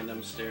 This random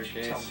What you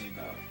staircase. tell me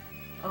about?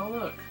 Oh,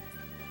 look.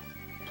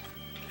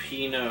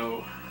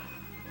 Pino.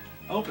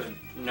 Open.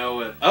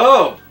 Know it.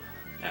 Oh!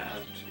 Nah,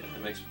 I'm just kidding.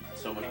 That makes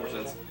so much more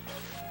sense.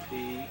 P.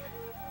 E.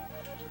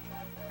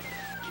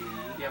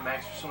 Yeah,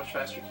 Max, you're so much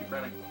faster. Keep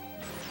running.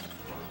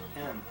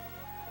 M.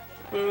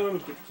 Boom.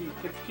 Get the key.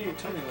 Get the key.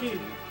 Tell me what key.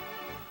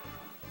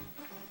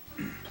 to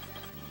do.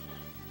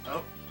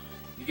 Oh.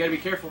 You gotta be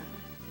careful.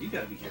 You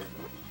gotta be careful.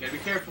 You gotta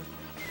be careful.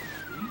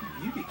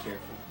 You be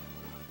careful.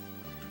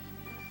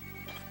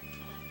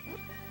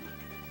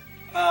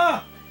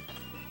 Ah!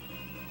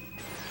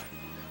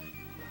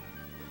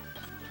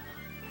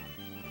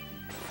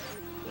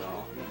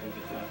 No, I'm not gonna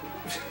get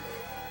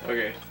that.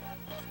 Okay.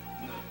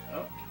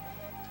 Oh.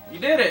 You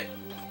did it!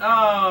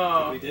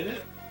 Oh! We did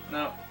it?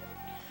 No.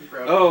 He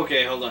broke it. Oh,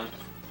 okay, hold on.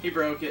 He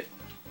broke it.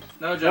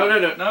 No, John.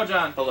 No. No,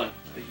 John. Hold on.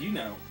 But you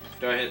know.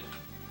 Do I hit?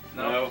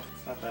 No.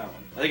 It's not that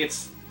one. I think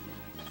it's...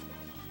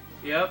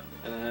 Yep.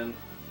 And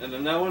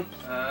then that one?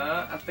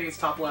 I think it's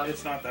top left.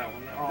 It's not that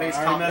one. Oh, I think it's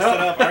I top already messed it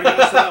up. I already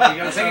messed it up. We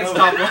gotta I think start it's over.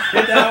 top left.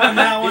 Hit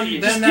that one,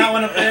 You then just that keep-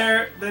 one up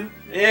there, then...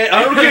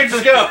 Yeah, okay,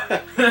 just go!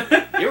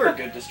 You were a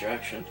good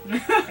distraction. You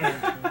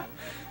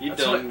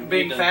That's done, what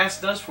being you done,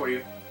 fast does for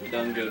you. You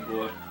done good,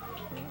 boy.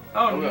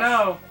 Oh, Oh, gosh.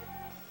 no.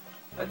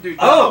 That dude.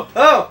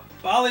 Oh!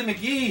 Bolly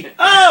McGee!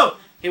 Oh!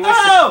 He wasted,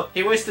 Oh!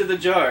 he wasted the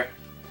jar.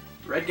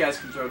 Red guys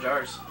can throw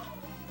jars.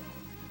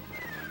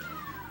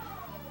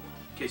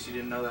 In case you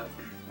didn't know that.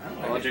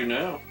 Well, I do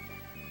know.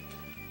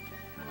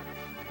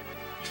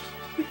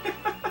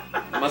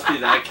 It must be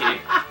that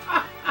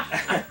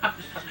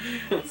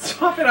key.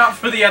 Swap it out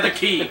for the other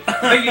key. I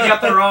think you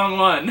got the wrong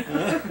one.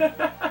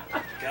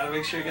 Gotta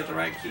make sure you get the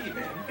right key,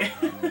 man.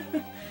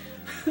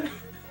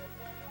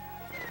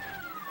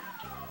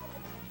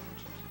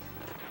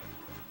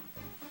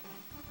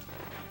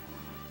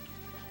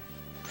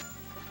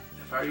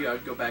 If I were you, I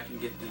would go back and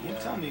get Don't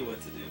tell me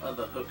what to do.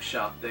 the hook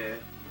shot there.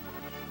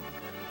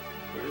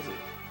 Where is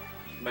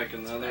it? Back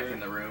in the other. Back in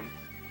the room.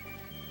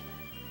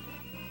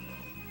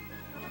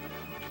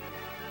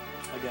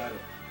 I got it.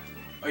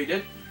 Oh, you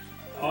did?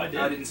 Oh, I did.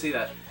 I didn't see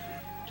that.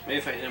 Maybe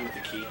if I hit him with the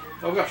key.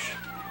 Oh gosh.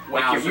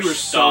 Wow, Thank you for were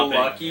stopping. so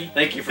lucky.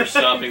 Thank you for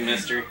stopping,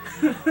 mister.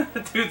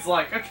 Dude's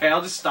like, okay,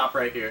 I'll just stop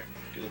right here.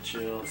 Good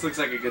chill. This looks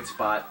like a good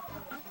spot.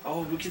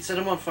 Oh, we can set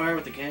him on fire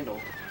with the candle.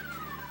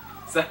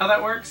 Is that how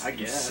that works? I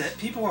guess. Set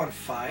people on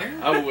fire?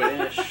 I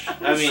wish.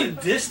 I mean,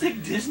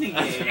 Sadistic Disney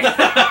game.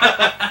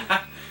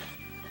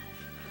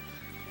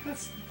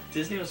 That's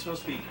Disney was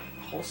supposed to be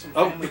wholesome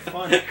oh, family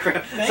fun.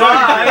 crap. Thank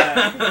Sorry. you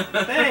for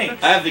that.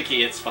 Thanks. I have the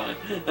key. It's fine.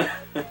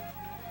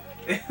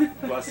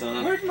 What's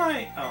on? Where'd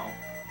my... Oh.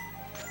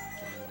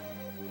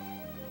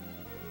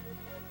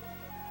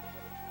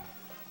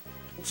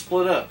 Let's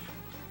split up.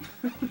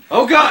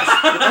 Oh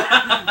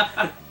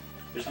gosh!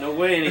 There's no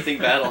way anything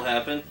bad will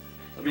happen.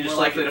 It'll be You're just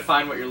more like likely to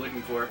find what you're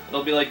looking for.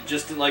 it'll be like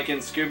just like in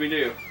Scooby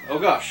Doo. Oh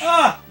gosh!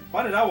 Ah!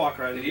 Why did I walk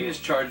right Did into he it?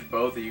 just charge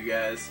both of you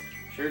guys?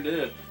 Sure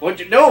did. What?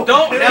 No!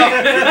 Don't!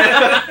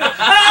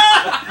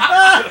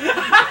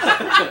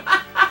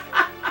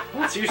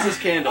 Let's use this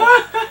candle.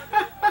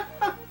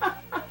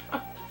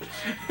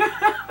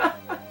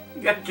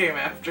 You got came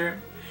after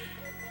him.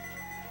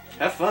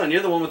 Have fun.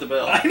 You're the one with the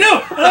bell. I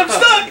know! I'm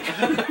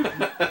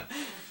stuck!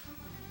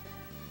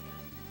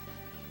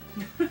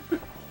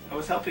 I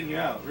was helping you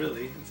out,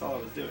 really. That's all I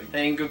was doing.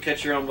 Hey, you can go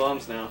catch your own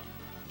bombs now.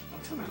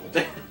 Don't tell me what to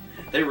do.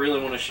 They really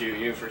want to shoot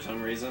you for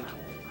some reason.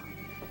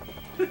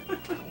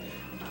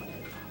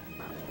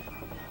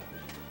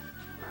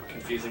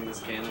 Confusing this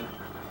cannon.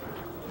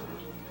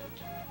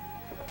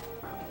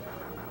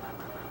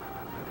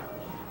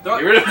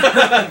 Get rid of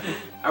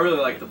I really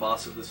like the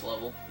boss of this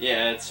level.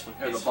 Yeah, it's...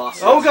 Or the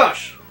bosses. Oh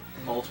gosh!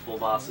 Multiple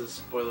bosses.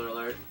 Spoiler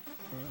alert.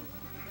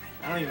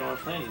 I don't even want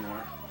to play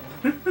anymore.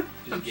 Just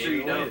I'm gave sure it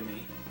you away don't. to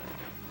me.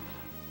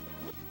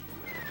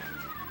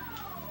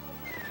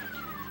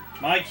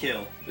 My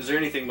kill. Is there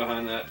anything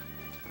behind that?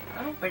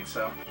 I don't think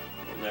so.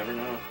 We'll never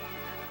know.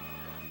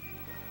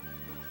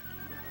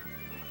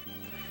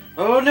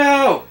 Oh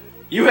no!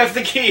 You have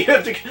the key! You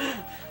have the.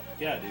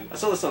 Yeah, dude. I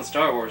saw this on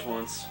Star Wars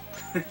once.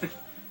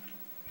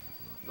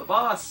 The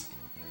boss.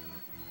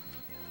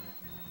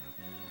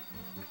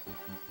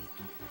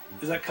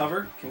 Is that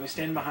cover? Can we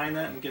stand behind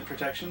that and get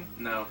protection?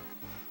 No.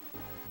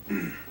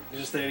 You're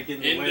just there to get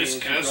in the In way. this as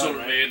you castle run,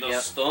 right? made of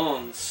Yep.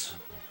 stones,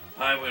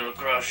 I will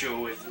crush you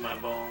with my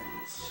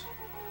bones.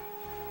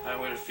 I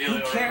will fill Who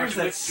your cares heart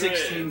that with dread.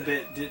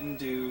 16-bit didn't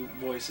do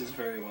voices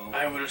very well?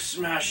 I will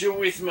smash you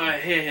with my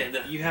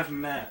head. You have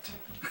Matt.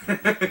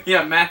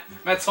 Yeah,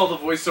 Matt's all the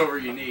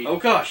voiceover you need. Oh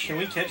gosh. Can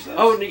we catch those?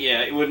 Oh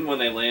yeah, it wouldn't when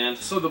they land.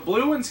 So the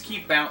blue ones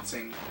keep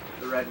bouncing,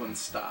 the red ones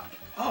stop.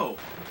 Oh.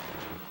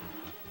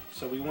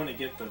 So we want to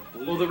get the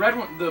blue.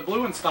 Well, the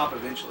blue ones stop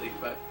eventually,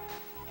 but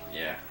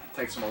Yeah. it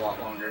takes them a lot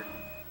longer.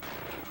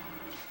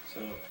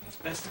 So it's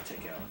best to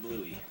take out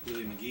Bluey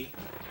McGee.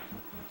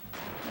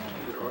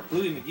 Either or.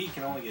 Bluey McGee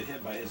can only get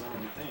hit by his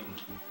own thing.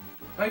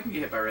 Oh, you can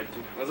get hit by red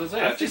too. What was I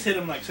say? I've just hit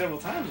him like several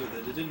times with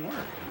it. It didn't work.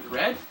 With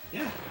red?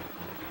 Yeah.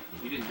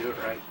 You didn't do it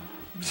right.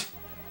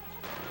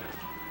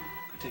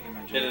 I'm taking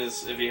my It joke.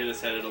 is. If you hit his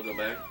head, it'll go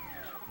back.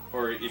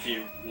 Or if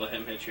you let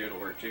him hit you, it'll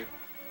work too.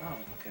 Oh,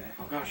 okay.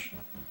 Oh gosh.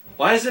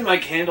 Why isn't my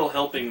candle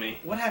helping me?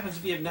 What happens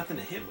if you have nothing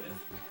to hit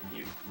with?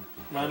 You.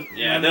 Run.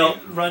 Yeah, run, they'll-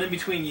 run in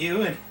between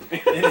you and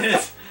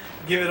it.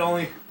 Give it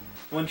only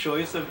one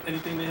choice of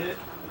anything to hit.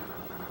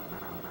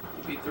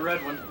 You beat the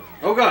red one.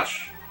 Oh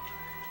gosh.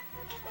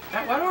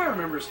 Matt, why do I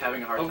remember us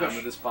having a hard Oh, time gosh.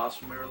 with this boss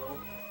when we were little?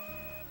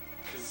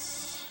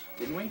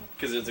 Didn't we?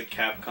 Because it's a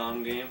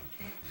Capcom game.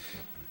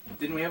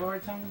 Didn't we have a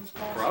hard time with this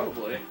boss?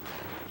 Probably.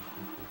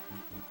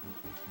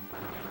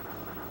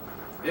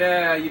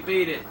 Yeah, you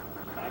beat it.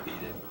 I beat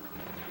it.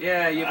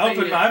 Yeah, you I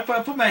beat it. I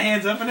put my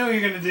hands up. I know what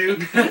you're gonna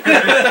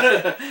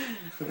do.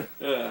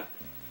 Yeah.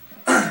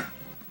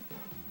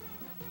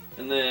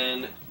 And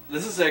then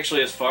this is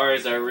actually as far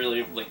as I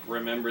really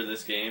remember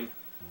this game.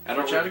 I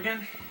don't Watch out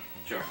again?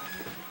 Sure.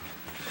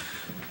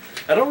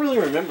 I don't really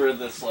remember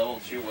this level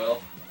too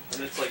well.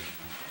 And it's like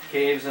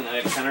caves, and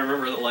I kind of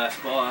remember the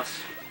last boss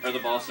or the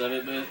boss of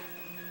it, but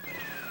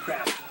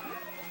Crap.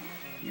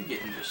 You're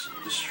getting just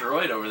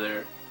destroyed over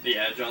there.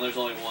 yeah, John. There's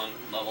only one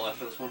level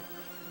after this one.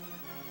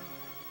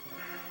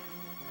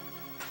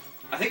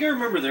 I think I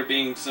remember there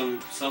being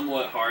some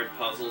somewhat hard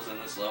puzzles in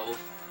this level.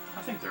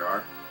 I think there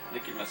are. I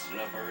think you messed it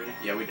up already.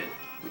 Yeah, we did.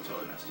 We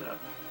totally messed it up.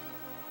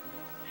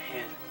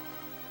 Man,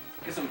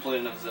 I guess I'm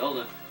playing enough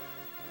Zelda.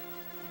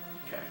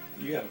 Okay.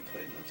 You haven't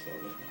played enough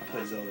Zelda. I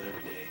play Zelda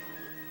every day.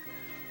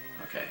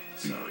 Okay,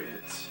 so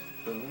it's...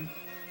 Boom.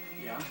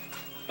 Yeah.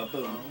 A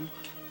boom.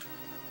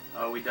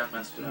 Oh, we done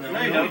messed it up. No, No,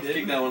 you we don't. didn't.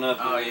 Pick that one up.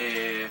 Oh,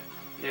 yeah.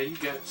 Yeah, you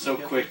got... So you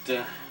got quick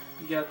this. to.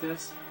 You got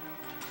this?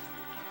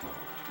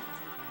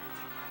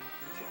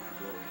 Take my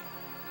glory.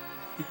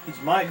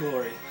 It's my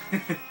glory.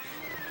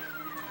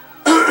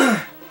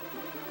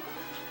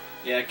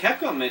 Yeah,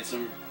 Capcom made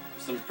some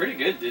pretty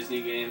good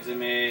Disney games. They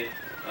made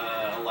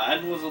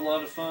Aladdin was a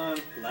lot of fun.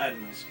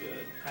 Aladdin was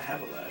good. I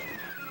have Aladdin.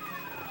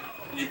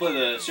 Did you play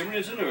the Super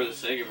Nintendo or the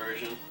Sega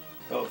version?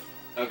 Both.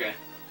 Okay.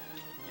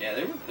 Yeah,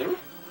 they were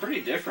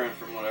pretty different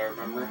from what I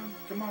remember.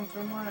 Come on,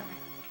 throw mine.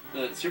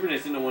 The Super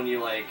Nintendo one,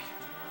 you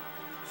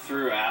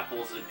threw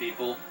apples at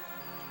people,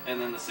 and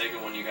then the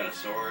Sega one, you got a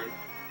sword.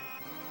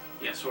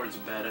 Yeah, swords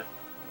are better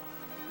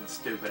than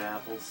stupid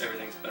apples.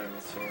 Everything's better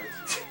with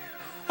swords.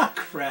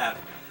 Crap.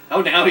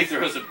 Oh, now he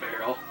throws a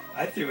barrel.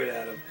 I threw it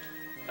at him.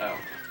 Oh.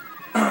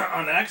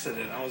 On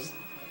accident. I was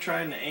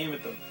trying to aim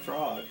at the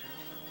frog.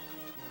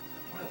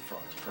 Why are the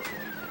frogs purple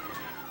anyway?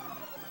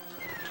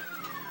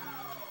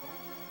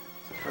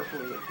 Is it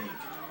purple or is it pink?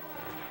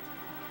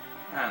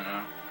 I don't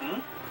know.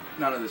 Hmm?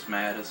 None of this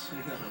matters.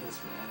 None of this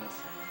matters.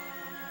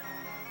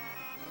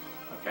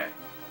 Okay.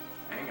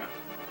 Hang on.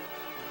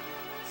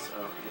 So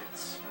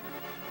it's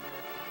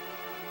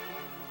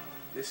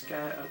this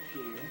guy up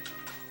here.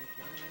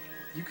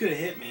 You could have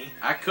hit me.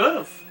 I could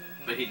have.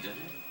 But he didn't.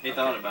 He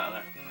thought about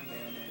it. And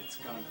then it's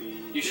gonna be.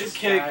 You should this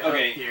kick- guy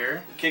okay. Up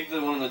here. Kick the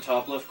one in the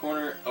top left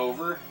corner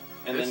over,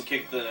 and This? then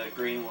kick the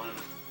green one.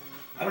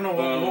 I don't know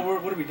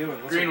what are we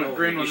doing? What's Green our one. goal?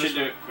 Green You one. should This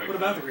do one. it quick. What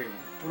about the green one?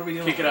 What are we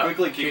doing? Kick it up.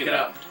 Quickly kick it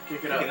up. Kick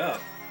it Kick up. it up.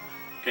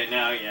 Okay,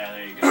 now, yeah,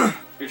 there you go.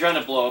 You're trying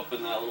to blow up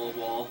in that little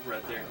wall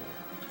right there.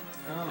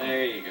 Oh.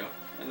 There you go.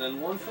 And then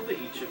one for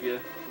each of you.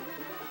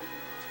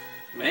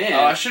 Man.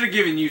 Oh, I should have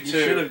given you You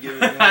two. should have given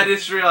me. I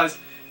just realized.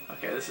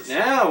 Okay, this is.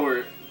 Now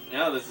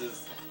this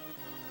is.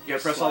 You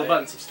gotta press all the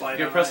buttons. Slide You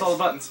gotta on press all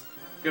the ice. buttons.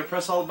 You gotta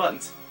press all the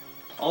buttons.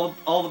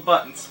 All the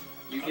buttons.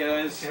 You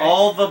guys, Okay.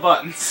 All the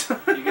buttons.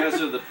 you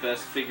guys are the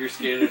best figure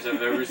skaters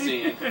I've ever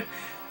seen.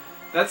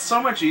 That's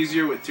so much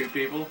easier with two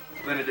people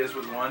than it is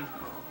with one.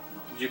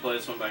 Did you play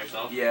this one by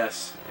yourself?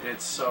 Yes,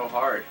 it's so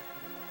hard.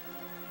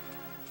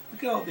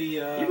 Look at all the.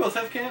 You both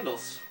have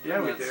candles.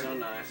 Yeah, we That's do. so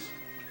nice.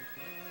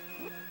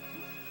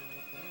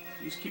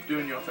 You just keep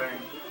doing your thing.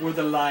 We're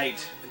the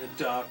light in a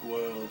dark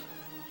world.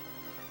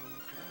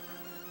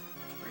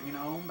 Bring it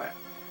on back.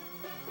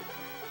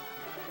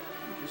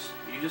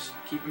 You just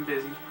keep him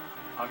busy.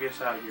 I'll get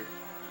us out of here.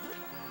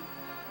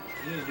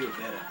 You need to do it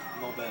better.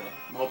 More better.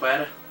 More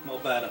better? More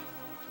better.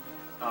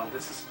 Oh,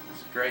 this is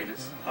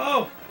greatness.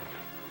 Oh!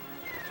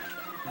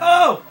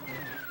 Oh!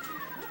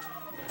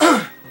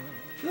 I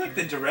feel like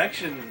the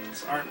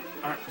directions aren't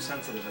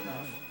sensitive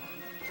enough.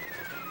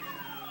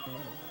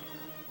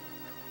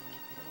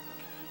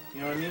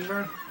 You know what I mean,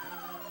 bro?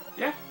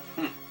 Yeah.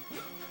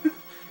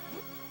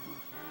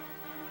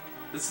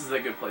 This is a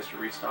good place to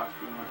restock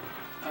if you want.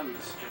 I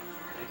missed you.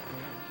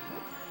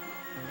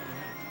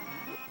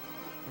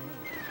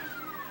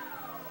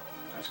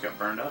 I just got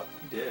burned up.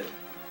 You did.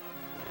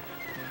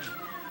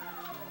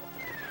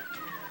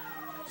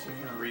 So if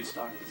you're gonna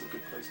restock, this is a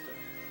good place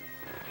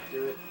to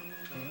do it.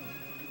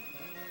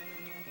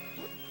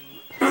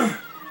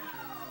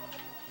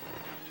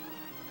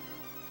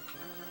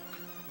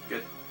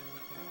 Good.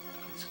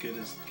 As good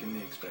as can be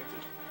expected.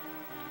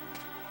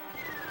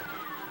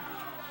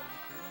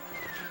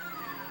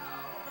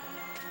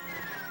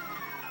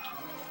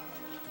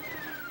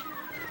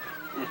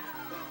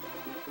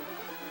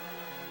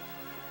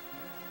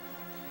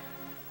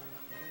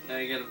 Now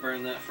you gotta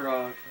burn that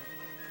frog.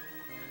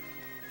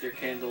 With your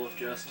candle of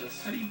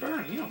justice. How do you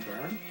burn? You don't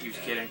burn. He was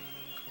kidding.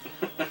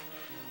 It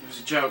was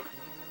a joke.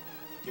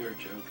 You're a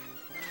joke.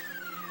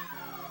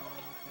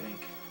 I think.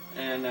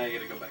 And now you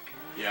gotta go back.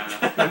 Yeah,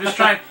 I know. I'm just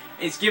trying.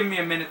 It's giving me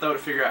a minute though to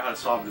figure out how to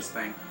solve this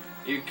thing.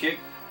 You kick.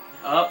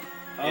 Up.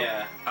 Oh.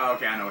 Yeah. Oh,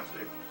 okay, I know what to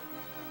do.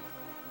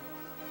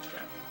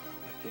 Okay.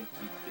 I think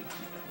you know what to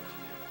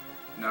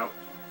do. Nope.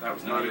 That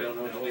was No, not you it. don't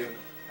know what to do.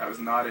 That was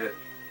not it.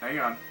 Hang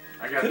on.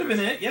 I got Could have this.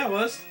 been it. Yeah, it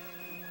was.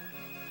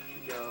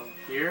 Go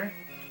here.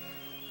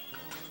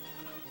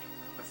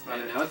 That's not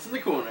And it. now it's in the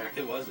corner.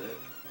 It was it.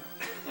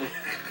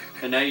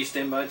 And now you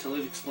stand by until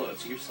it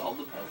explodes. You've solved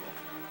the puzzle.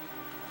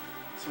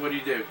 So what do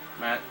you do,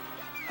 Matt?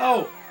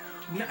 Oh!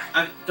 No.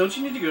 Don't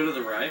you need to go to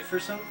the right for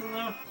something,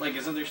 though? Like,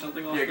 isn't there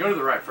something off Yeah, there? go to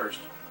the right first.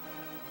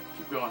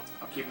 Keep going.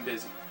 I'll keep him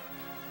busy.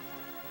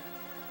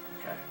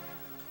 Okay.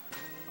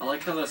 I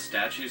like how the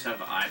statues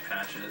have eye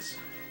patches.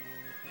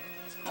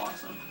 It's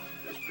awesome.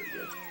 That's pretty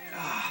good.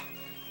 Ah,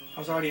 I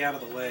was already out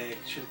of the way.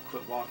 Should have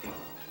quit walking.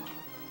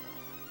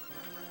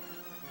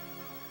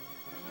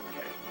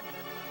 Okay.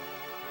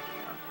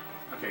 Hang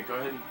on. Okay, go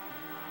ahead and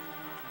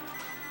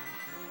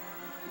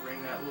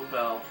ring that little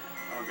bell.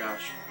 Oh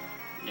gosh.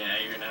 Yeah,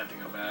 you're gonna have to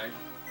go back.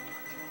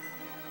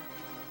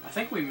 I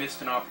think we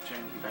missed an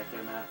opportunity back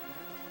there, Matt.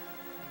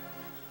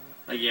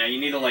 Like, yeah, you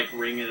need to, like,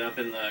 ring it up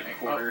in the Okay,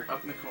 corner.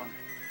 Up in the corner.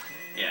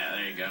 Yeah,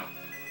 there you go.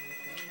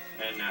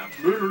 And now.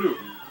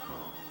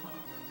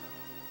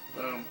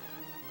 Boom.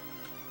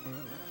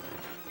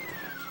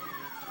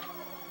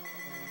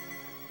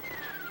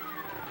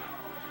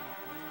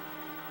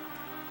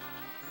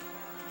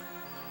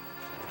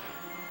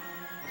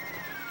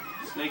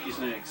 Snaky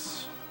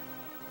snakes.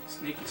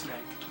 Sneaky snake.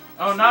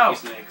 Oh no!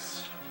 Sneaky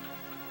snakes.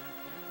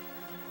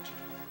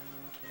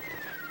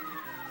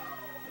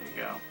 There you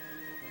go.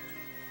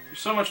 You're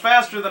so much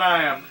faster than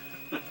I am.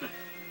 Oh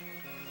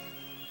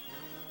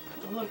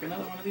look,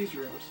 another one of these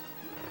rooms.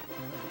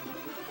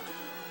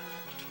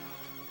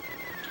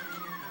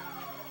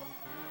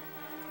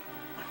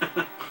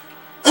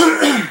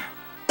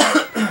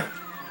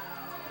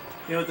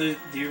 You know what do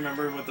you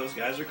remember what those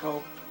guys are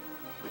called?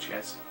 Which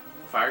guys?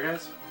 The fire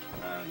guys?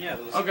 Yeah,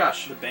 those. Oh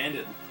gosh. The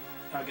bandit.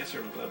 I guess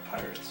they're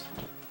pirates.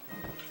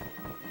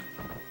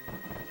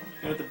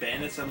 You know what the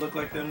bandits that look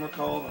like them were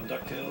called on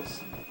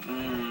DuckTales?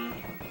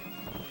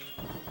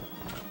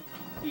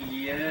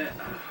 Yeah.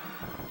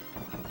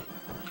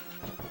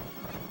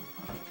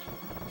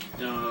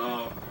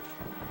 No.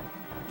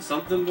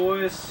 Something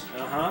boys?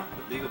 Uh-huh.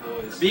 The Beagle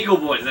Boys. Beagle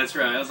Boys, that's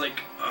right. I was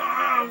like,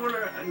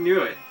 I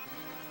knew it.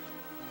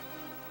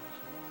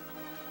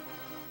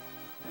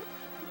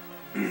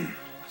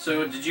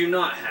 So, did you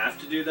not have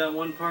to do that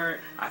one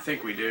part? I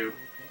think we do.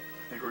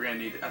 I think we're gonna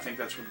need. I think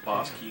that's where the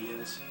boss key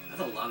is.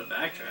 That's a lot of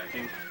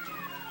backtracking.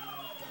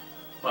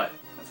 But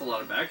That's a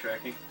lot of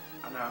backtracking.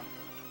 I know.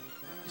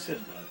 You said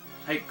what?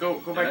 Hey, go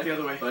back the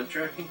other way. Butt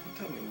tracking?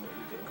 Tell me what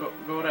you do.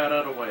 Go that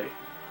other way.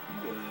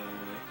 You go the other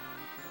way.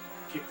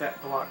 Kick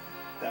that block.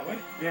 That way?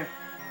 Yeah.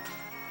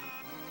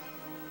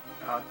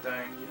 Oh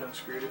dang, you done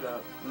screwed it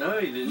up. No,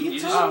 you didn't. You You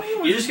told me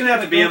when you're just gonna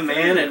have to be a go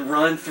man through. and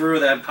run through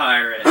that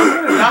pirate.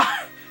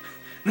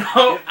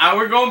 No,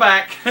 we're going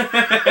back.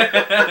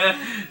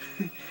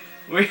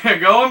 We are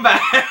going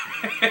back.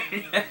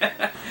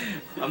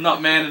 I'm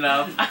not man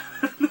enough.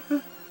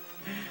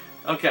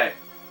 Okay.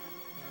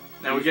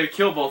 Now we gotta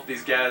kill both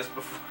these guys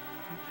before.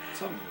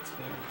 Tell me what to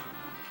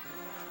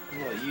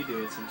do. I'll let you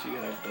do it since you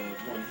have the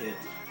one-hit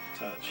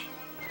touch.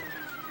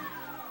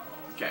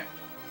 Okay.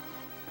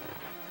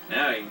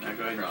 Now you can Now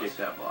go ahead and kick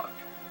that block.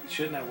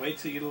 Shouldn't I wait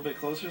till you get a little bit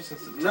closer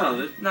since it's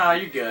No, No,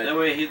 you're good. that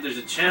way there's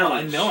a Well, I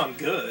challenge. know I'm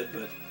good,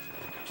 but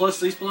Plus,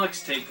 these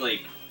blocks take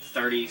like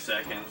 30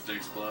 seconds to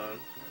explode.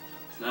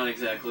 It's not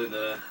exactly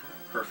the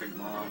perfect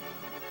bomb.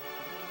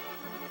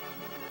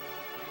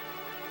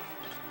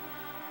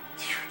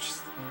 You're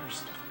just the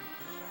worst.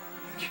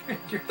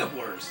 you're the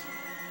worst.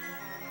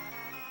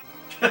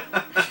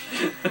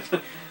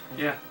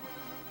 Yeah.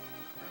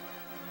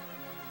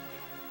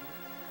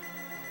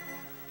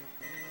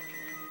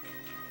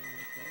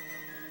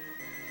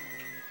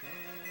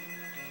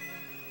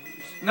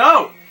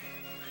 No!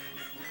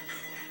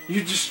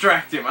 You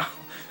distract him.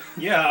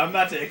 Yeah, I'm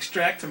about to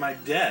extract to my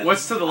death.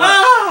 What's to the left?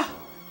 Ah!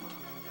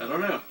 I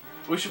don't know.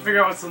 We should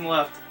figure out what's on the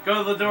left. Go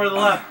to the door to the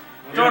left.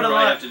 We're Door to gonna the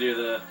probably left. have to do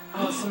that.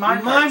 Oh, it's the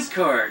mine Mine carts.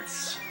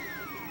 carts.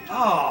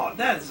 Oh,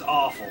 that is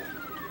awful.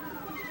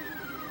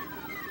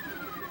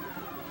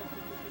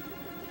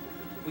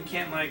 We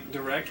can't, like,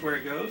 direct where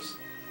it goes?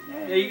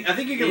 Yeah, I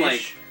think you can, like,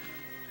 Ish.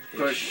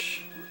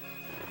 push,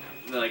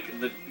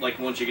 like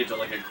once you get to,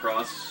 like, a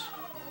cross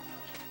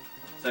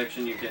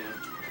section, you can,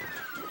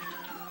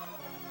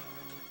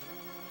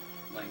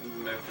 like,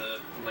 move the,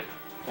 like,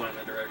 point in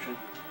the direction.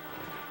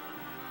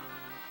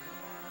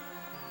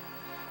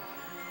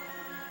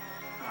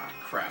 Ah,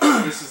 crap.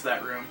 This is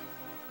that room.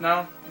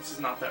 No, this is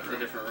not that It's a room.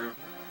 different room.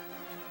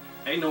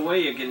 Ain't no way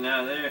you're getting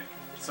out of there.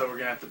 So we're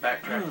gonna have to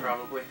backtrack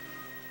probably.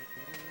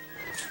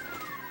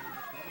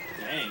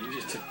 Dang, you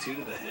just took 2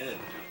 to the head.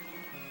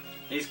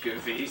 He's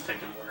goofy. He's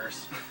taking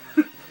worse.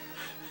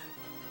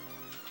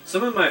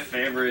 Some of my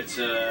favorite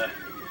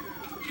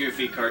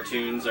Goofy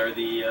cartoons are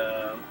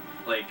the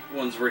like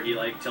ones where he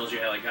like tells you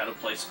how to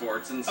play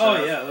sports and stuff.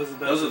 Oh yeah, those are the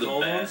best. Those are the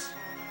old best.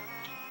 ones.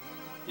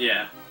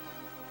 Yeah.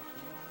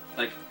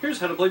 Like, here's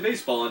how to play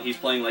baseball, and he's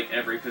playing like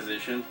every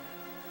position.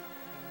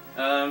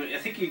 I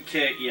think you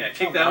kick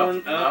Oh, that up,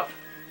 one up, up.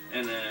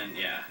 and then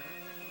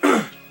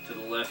to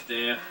the left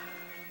there.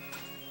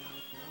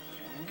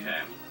 Okay,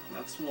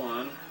 that's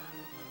one.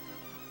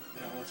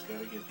 Now let's go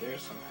get there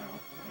somehow.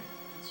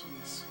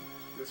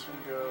 This one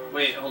goes.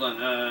 Wait, hold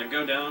on.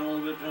 Go down a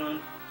little bit,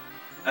 John.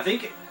 I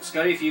think,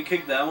 Scotty, if you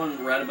kick that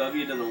one right above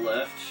you to the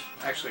left,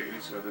 Actually, it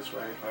needs to go this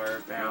way. or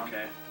Down.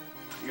 okay.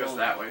 It goes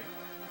that way.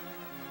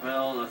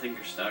 Well, I think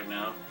you're stuck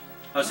now.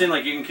 I was saying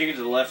like you can kick it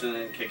to the left and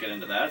then kick it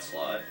into that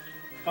slot.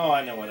 Oh,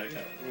 I know what I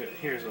got.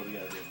 Here's what we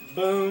gotta do.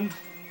 Boom,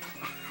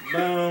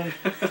 boom,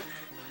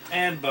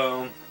 and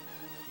boom.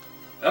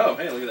 Oh,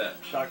 hey, look at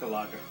that.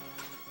 Shakalaka.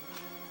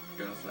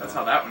 Goes That's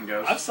how that one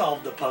goes. I've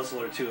solved a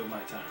puzzle or 2 in my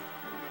time.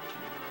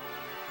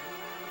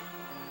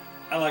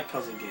 I like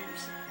puzzle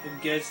games.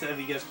 Have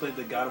you guys played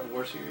the God of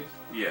War series?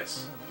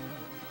 Yes.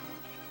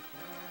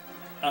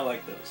 I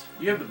like those.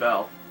 You have the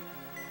bell.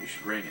 You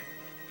should ring it.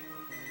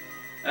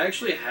 I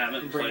actually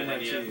haven't Bring played that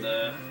any to of you.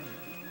 the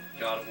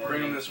God of War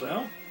Bring him games. this way.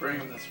 Well, Bring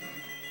him this way.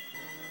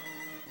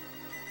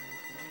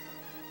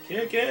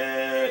 kick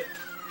it!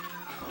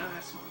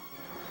 Nice.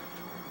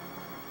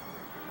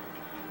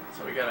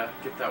 So we gotta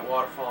get that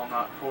waterfall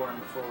not pouring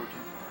before we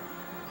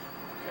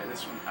can. Okay,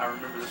 this one. I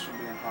remember this one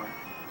being hard,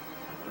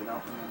 but I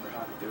don't remember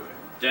how to do it.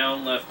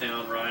 Down, left,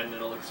 down, right, and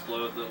it'll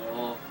explode the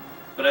wall.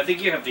 But I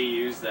think you have to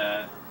use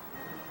that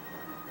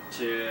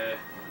to...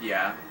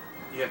 Yeah,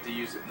 you have to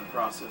use it in the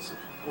process of.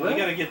 Well, we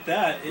gotta get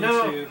that into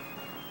No.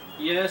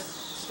 Yes.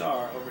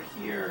 star over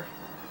here.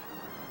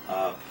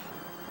 Up.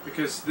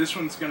 Because this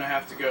one's gonna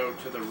have to go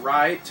to the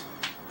right,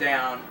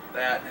 down,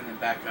 that, and then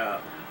back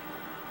up.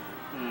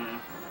 Hmm.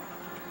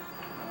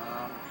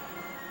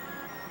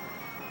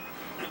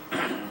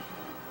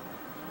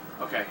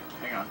 Okay,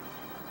 hang on.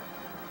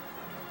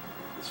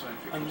 This one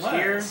if it comes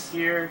Unless-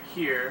 here,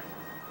 here.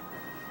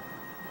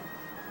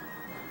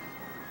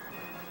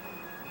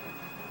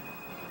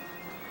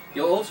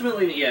 You'll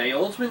ultimately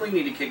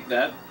need to kick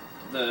the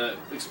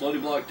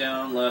exploding block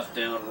down, left,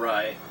 down,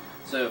 right.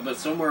 So, but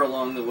somewhere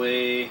along the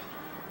way,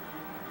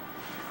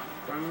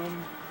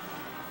 Boom,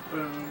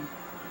 boom.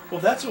 Well,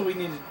 that's what we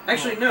need to...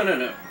 actually, no,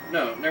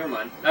 never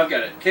mind. I've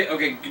got it.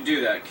 Okay,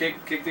 do that.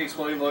 Kick the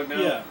exploding block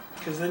down. Yeah,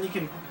 because then you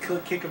can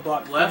kick a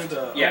block Left? through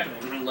the Yeah,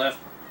 opening. left.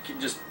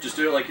 Just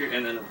do it like you're,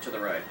 and then to the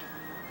right.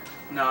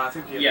 No, I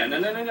think you have Yeah, to-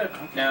 no.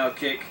 Okay. Now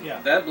kick Yeah.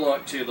 that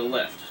block to the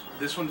left.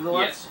 This one to the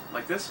left? Yes.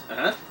 Like this?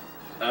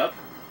 Up,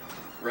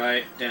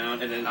 right, down,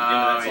 and then into Oh,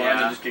 that slot, and yeah.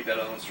 then just kick that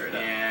other one straight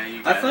up. Yeah, you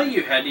I got thought it.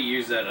 you had to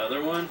use that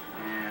other one,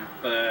 Yeah.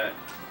 but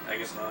I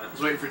guess I not.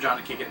 was waiting for John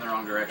to kick it in the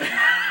wrong direction.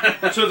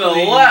 To the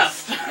Please.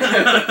 left!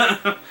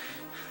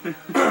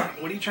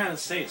 What are you trying to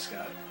say,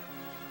 Scott?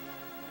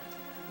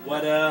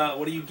 What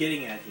are you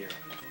getting at here?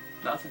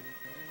 Nothing.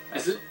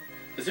 Is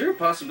there a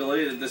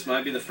possibility that this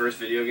might be the first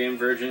video game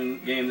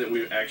game that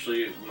we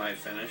actually might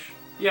finish?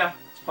 Yeah,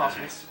 it's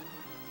possible. Nice.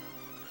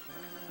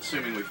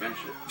 Assuming we finish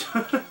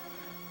it.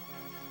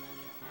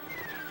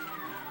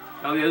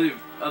 Now the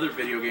other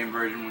video game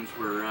version ones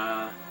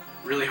were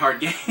really hard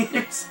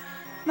games.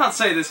 Not to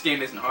say this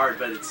game isn't hard,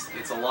 but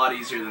it's a lot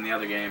easier than the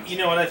other games. You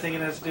know what I think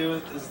it has to do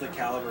with is the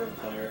caliber of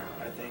player.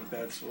 I think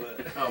that's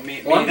what... Oh,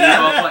 me Well, and you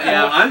both play- Well,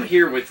 yeah. I'm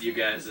here with you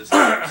guys this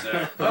time,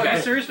 so... Oh, I Okay.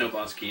 guess there is no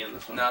boss key in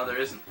this one. No, there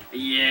isn't.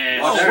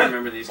 Yes, Watch I what-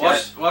 remember these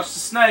guys. Watch the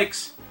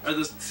snakes or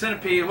the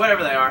centipede,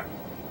 whatever they are.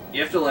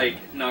 You have to,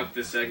 like, knock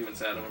the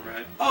segments out of them,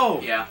 right? Oh,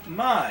 Yeah,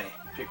 my.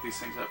 pick these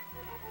things up.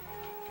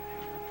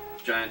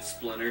 Giant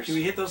splinters. Can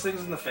we hit those things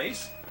in the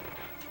face?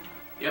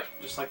 Yep,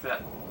 just like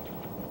that.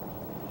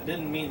 I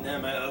didn't mean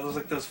them. It was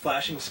like those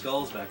flashing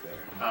skulls back there.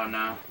 Oh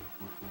no.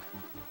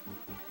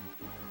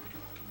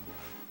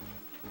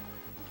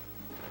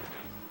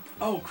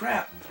 Oh,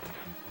 crap.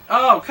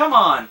 Oh, come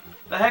on!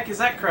 The heck is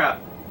that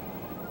crap?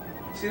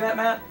 See that,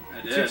 Matt?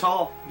 I Too did.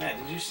 tall. Matt,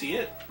 did you see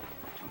it?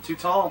 I'm too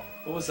tall.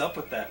 What was up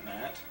with that,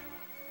 Matt?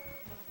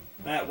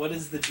 Matt, what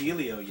is the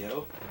dealio,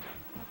 yo?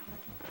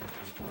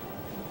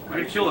 We're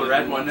gonna kill the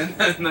red one, and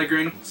then the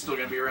green one's still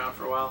gonna be around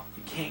for a while.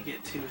 You can't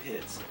get 2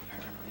 hits,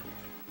 apparently.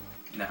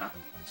 Nah.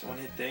 It's a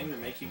 1-hit thing to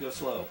make you go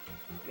slow.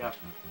 Yep.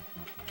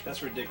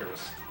 That's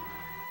ridiculous.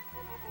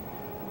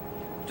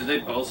 Did they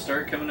both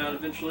start coming out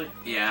eventually?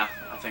 Yeah,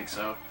 I think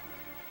so.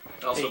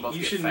 They also Hey, both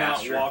you get should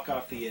faster. not walk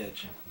off the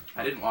edge.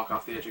 I didn't walk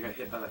off the edge. I got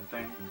hit by that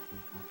thing.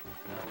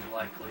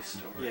 Unlikely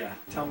story. Yeah,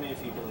 tell me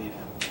if you believe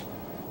him.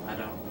 I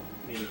don't.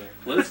 Me either.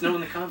 Let us know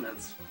in the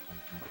comments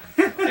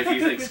if you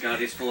think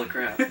Scotty's full of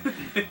crap.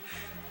 The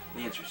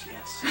answer is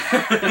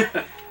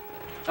yes.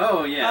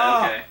 Oh yeah,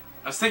 Oh. okay.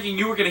 I was thinking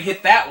you were gonna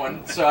hit that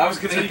one, so I was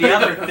gonna hit the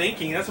other.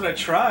 Thinking, that's what I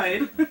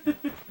tried.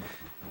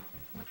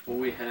 What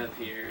we have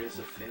here is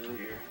a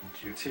failure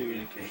to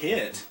communicate.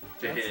 Hit.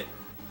 To hit.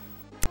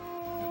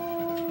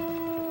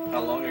 How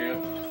long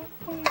ago?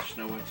 There's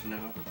no way to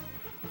know.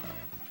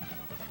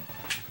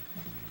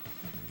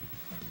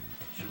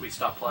 Should we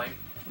stop playing?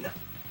 No.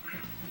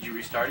 Did you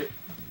restart it?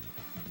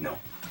 No.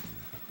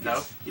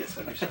 No? Yes,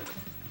 I restarted.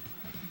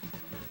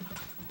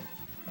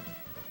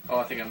 Oh,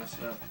 I think I messed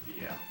it up.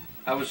 Yeah.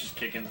 I was just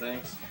kicking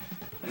things.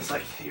 It's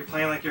like you're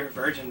playing like you're a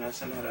virgin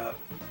messing that up.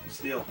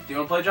 Steal. Do you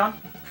want to play, John?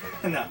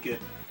 Not good.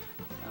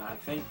 I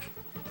think.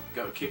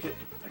 Go kick it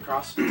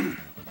across. Okay.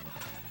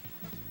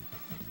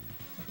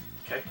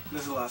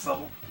 This is the last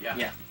level. Yeah.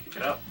 Yeah. Kick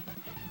it up.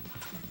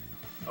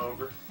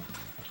 Over.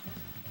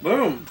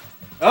 Boom!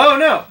 Oh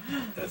no!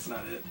 That's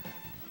not it.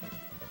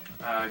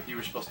 You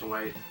were supposed to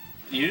wait.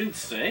 You didn't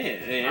say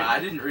it. I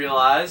didn't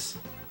realize.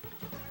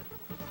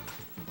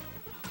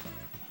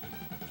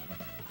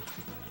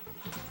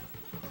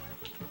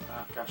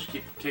 Oh gosh,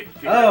 kick it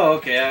up. Oh,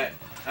 okay.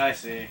 I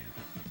see.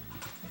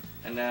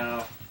 And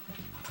now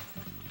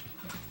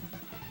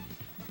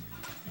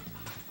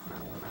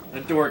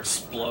the door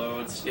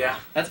explodes. Yeah.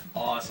 That's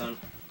awesome.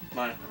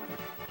 Mine.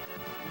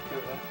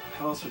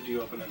 How else would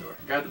you open a door?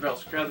 Grab the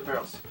barrels. Grab the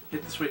barrels.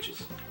 Hit the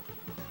switches.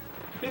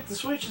 Hit the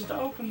switches to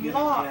open the You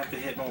lock. have to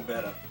hit more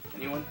better.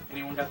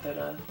 Anyone got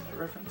that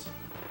reference?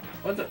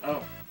 What the?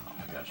 Oh. Oh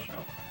my gosh, no.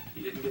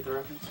 You didn't get the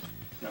reference?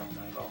 No,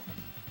 not at all.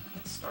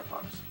 It's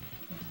Starbucks.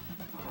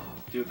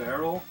 Do a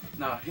barrel roll.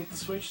 No, hit the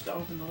switch to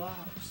open the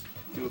locks.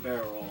 Do a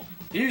barrel roll.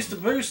 Use the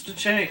boost to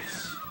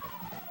chase.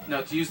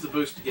 No, to use the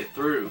boost to get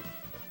through.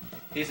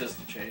 He says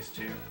to chase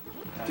too.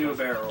 Do a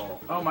barrel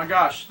roll. Oh my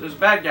gosh, there's a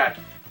bad guy.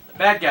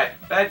 Bad guy.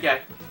 Bad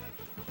guy.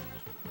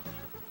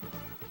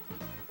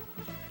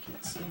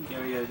 Can't see You know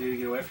what you gotta do to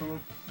get away from him?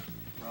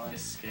 Rally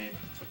escape.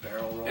 It's a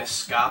barrel roll.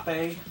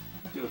 Escape.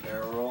 Do a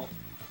barrel roll.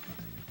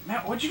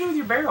 Matt, what'd you do with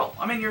your barrel?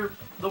 I mean,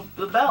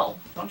 the bell.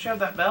 Don't you have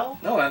that bell?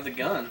 No, I have the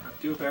gun.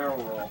 Do a barrel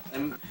roll.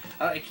 And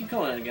I keep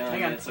calling it a gun.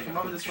 Hang on, It's like come a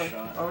over quick this way.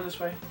 shot. Over this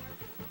way.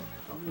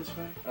 Over this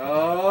way.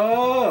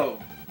 Oh!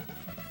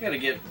 You gotta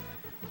get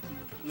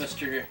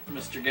Mr.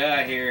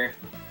 Guy here.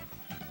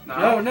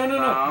 No.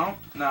 No.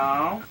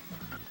 No.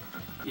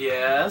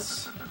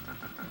 Yes.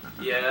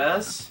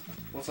 Yes.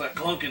 What's that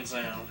clunking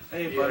sound?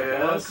 Hey, buddy,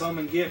 Yes. boy, come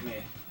and get me.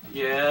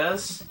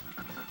 Yes.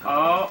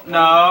 Oh,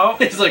 no.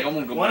 It's like I'm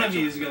gonna go. One back of to-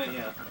 you is gonna,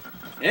 yeah.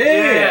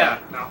 Yeah.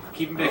 No,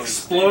 keep him busy.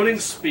 Exploding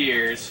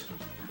spears.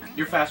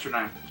 You're faster than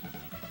I am.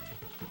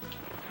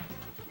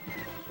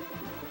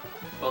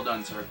 Well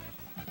done, sir.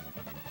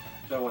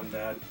 That wasn't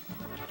bad.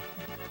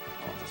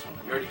 I want this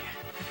one.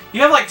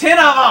 You have like 10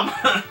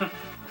 of them!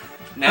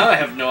 Now I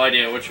have no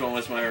idea which one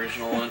was my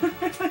original one. You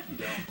don't.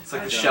 It's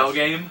like I the don't. shell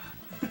game.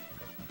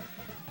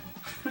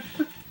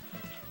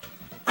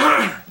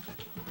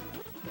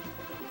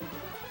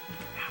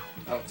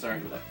 Oh, sorry.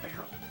 Look at that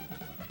barrel.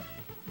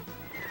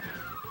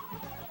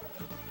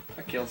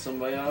 I killed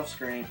somebody off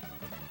screen.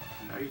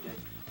 I know you did.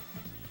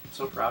 I'm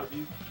so proud of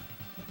you.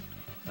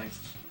 Thanks,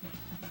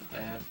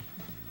 Dad.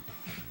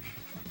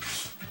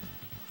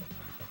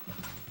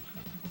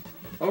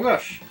 Oh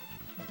gosh.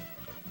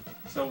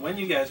 So when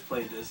you guys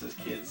played this as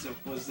kids,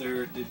 was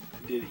there did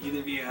either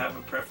of you have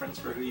a preference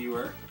for who you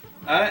were?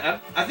 I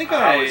think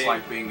I I always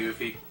like being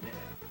goofy.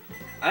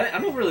 I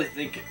don't really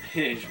think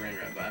he just ran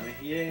right by me.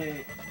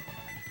 Yay.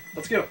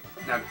 Let's go.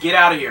 Now get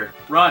out of here.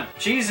 Run.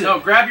 Jesus. No,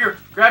 grab your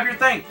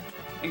thing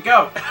and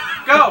go.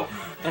 Go.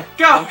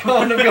 Go.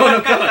 I'm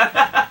going.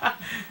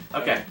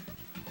 Okay.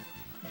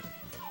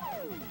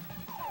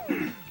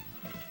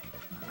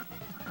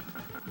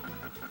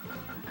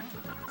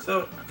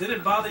 So did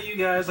it bother you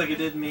guys like it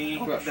did me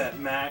Oh, gosh. that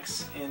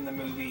Max in the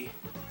movie,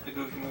 the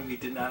Goofy movie,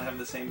 did not have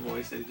the same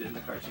voice that he did in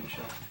the cartoon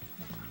show?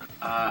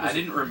 I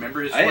didn't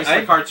remember his I- voice in I-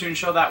 the cartoon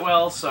show that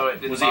well, so it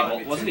didn't Was bother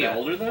me wasn't too he bad.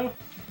 older though?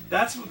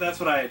 That's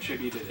what I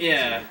attributed it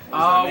Yeah. to. was that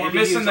Oh, we're maybe he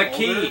missing was the older,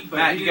 key. but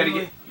Matt, he you gotta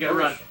didn't you gotta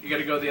run. You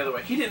gotta go the other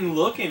way. He didn't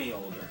look any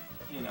older,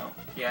 you know.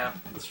 Yeah,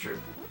 that's true.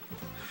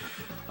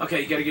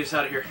 Okay, you gotta get us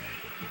out of here.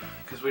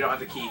 Because we don't have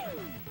the key.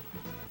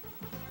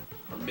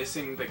 We're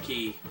missing the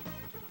key.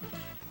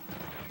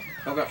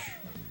 Oh gosh.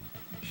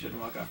 You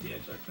shouldn't walk off the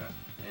edge like that.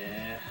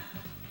 Yeah.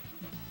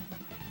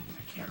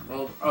 I can't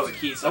remember. Well, Oh, the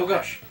key's Oh up there.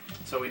 gosh.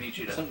 It's So we need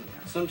you to...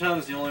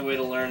 Sometimes the only way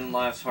to learn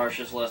life's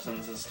harshest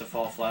lessons is to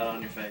fall flat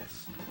on your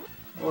face.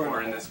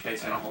 Or in this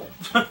case, in a hole.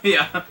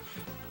 Yeah.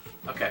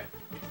 Okay.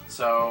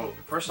 So,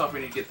 first off, we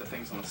need to get the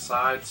things on the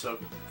side. So,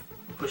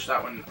 push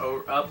that one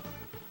up,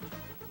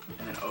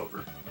 and then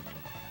over.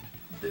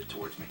 Bit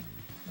towards me.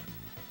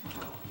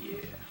 Yeah.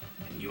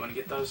 And you want to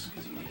get those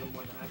because you need them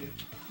more than I do?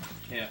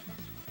 Yeah.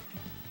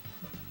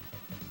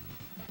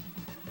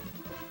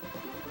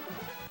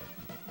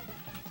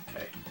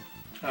 Okay.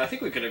 I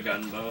think we could have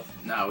gotten both.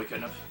 No, we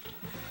couldn't have.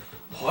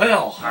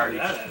 Well, Already.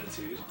 That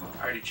attitude.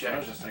 I already checked. I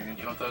was just thinking.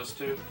 You want those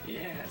too?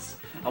 Yes.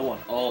 I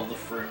want all the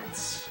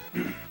fruits.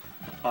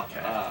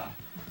 Okay.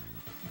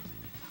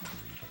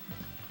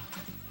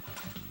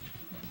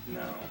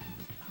 No.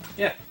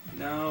 Yeah.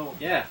 No.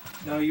 Yeah.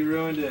 No, you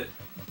ruined it.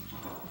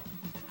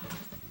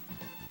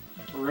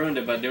 Ruined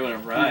it by doing it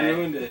right. You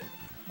ruined it.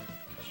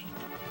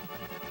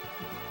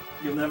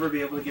 You'll never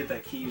be able to get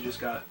that key you just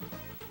got.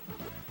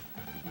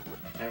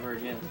 Never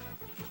again.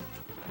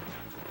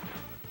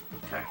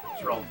 Okay,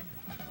 let's roll.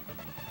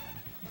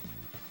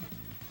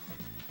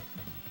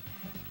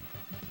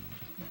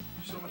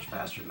 You're so much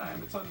faster than I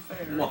am. It's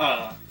unfair.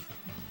 Wow.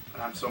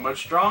 But I'm so much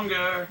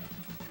stronger.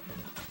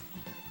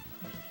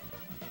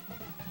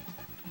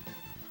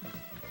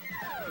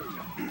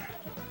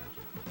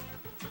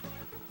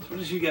 So what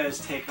does you guys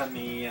take on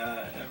the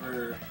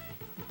ever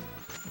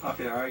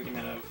popular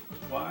argument of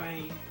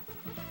why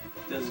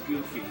does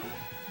Goofy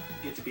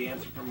get to be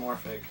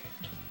anthropomorphic,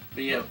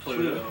 But yeah, but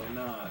Pluto.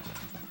 not?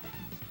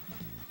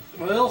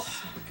 Well,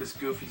 Because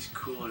Goofy's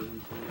cooler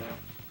than Pluto.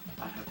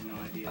 I have no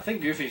I idea.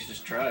 think Goofy's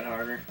just tried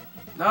harder.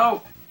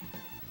 No!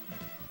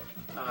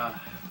 Oh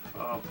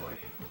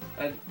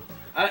boy.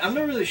 I'm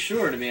not really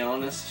sure, to be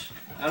honest.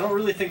 I don't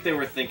really think they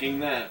were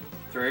thinking that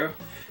through.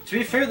 To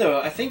be fair,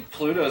 though, I think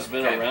Pluto's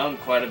been around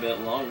quite a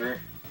bit longer.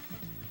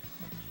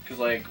 Because,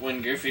 like,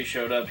 when Goofy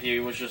showed up, he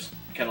was just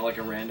kind of like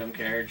a random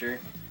character.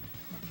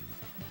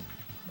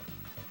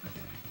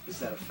 Is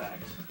that a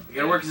fact? We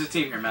gotta work as a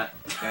team here, Matt.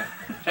 Okay.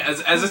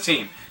 as a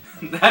team.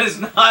 That is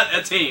not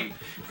a team.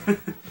 There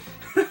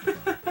you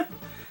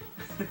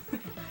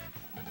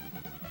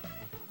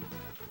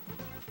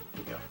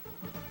go.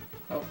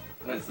 Oh,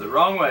 That's the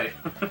wrong way.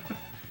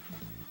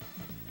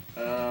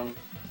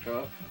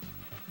 Go up.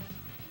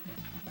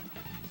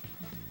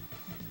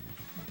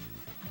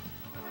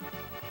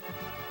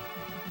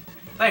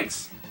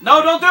 Thanks.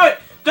 No, don't do it!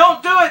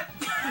 Don't do it!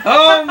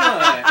 Oh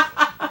my!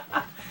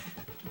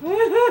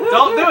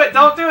 Don't do it!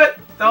 Don't do it!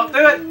 Don't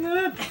do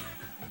it!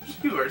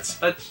 You are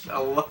such a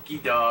lucky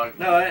dog.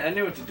 No, I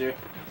knew what to do.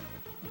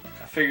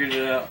 I figured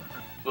it out.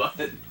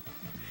 What?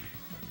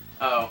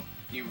 Oh,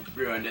 you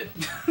ruined it.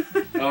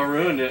 Oh,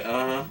 ruined it.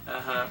 Uh-huh.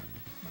 Uh-huh.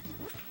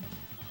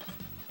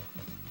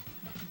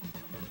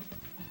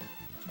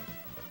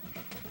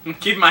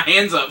 Keep my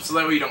hands up so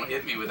that way you don't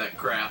hit me with that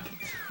crap.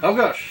 Oh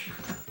gosh.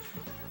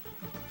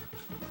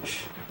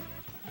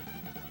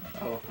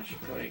 Oh, I should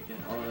probably get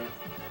on it.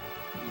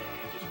 Nah,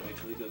 just wait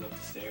till he goes up the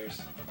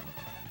stairs.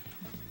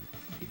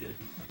 He didn't.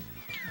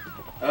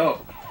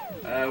 Oh,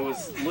 I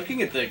was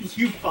looking at the...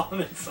 You've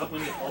fallen in so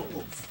many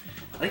holes.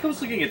 I think I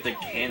was looking at the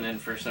cannon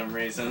for some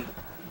reason.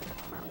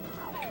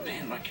 Like,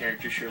 man, my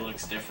character sure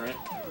looks different.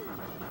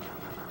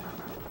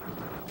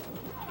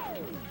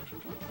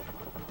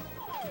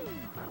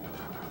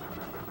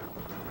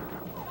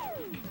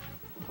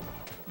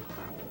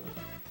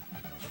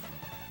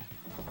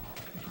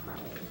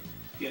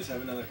 You guys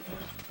have another...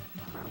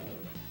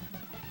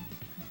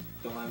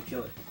 Don't let him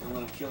kill it. Don't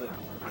let him kill it.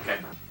 Okay.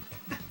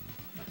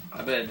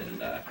 I bet it didn't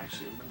die. I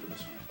actually remember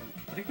this one, I think.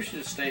 I think we should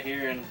just stay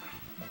here and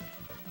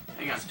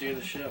Hang on. steer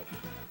the ship. I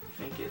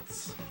think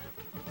it's...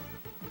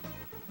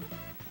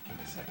 Give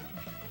me a second.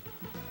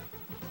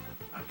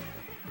 Okay.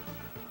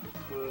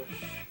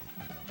 Push...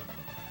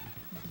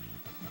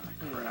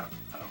 Crap.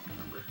 I don't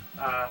remember.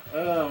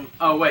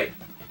 Oh, wait.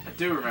 I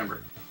do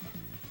remember.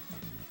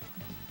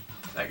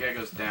 That guy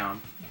goes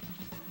down.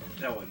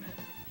 That wasn't it.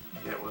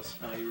 Yeah, it was.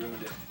 No, you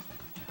ruined it.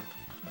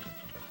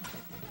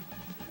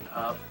 And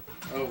up.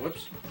 Oh,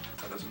 whoops.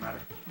 That doesn't matter.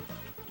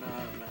 No,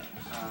 it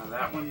matters.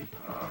 That one.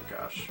 Oh,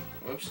 gosh.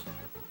 Whoops.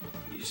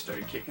 You just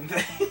started kicking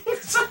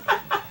things.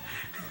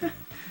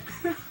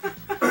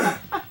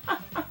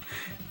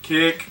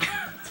 Kick.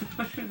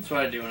 That's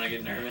what I do when I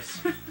get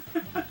nervous.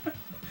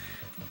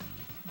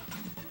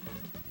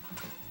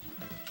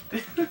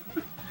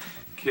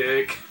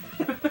 Kick.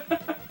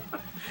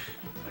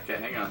 Okay,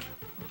 hang on.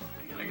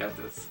 Hang on, I got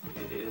this.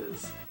 It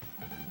is...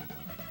 I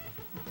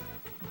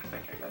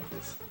think I got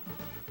this.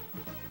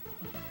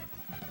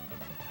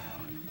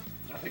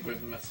 I think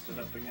we've messed it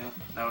up again.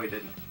 No, we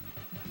didn't.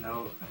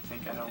 No, I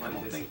think I know I what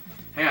don't it is. think...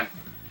 Hang on.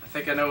 I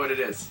think I know what it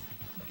is.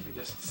 Give me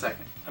just a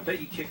second. I bet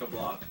you kick a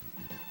block.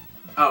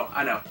 Oh,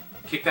 I know.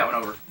 Kick that one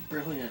over.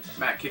 Brilliant.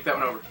 Matt, kick that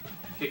one over.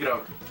 Kick it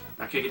over.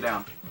 Now kick it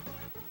down.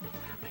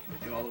 Making me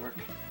do all the work.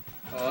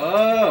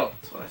 Oh!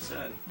 That's what I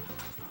said.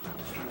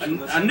 I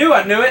knew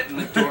it! And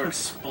the door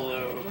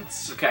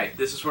explodes. Okay,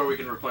 this is where we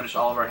can replenish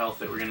all of our health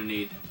that we're gonna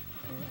need.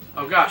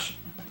 Oh gosh.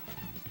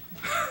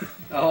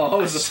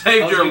 Oh, I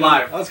saved your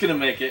life. I was gonna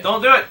make it.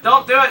 Don't do it!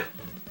 Don't do it!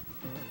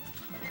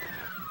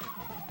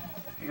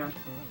 Hang on.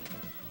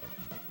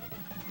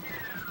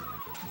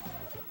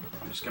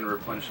 I'm just gonna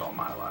replenish all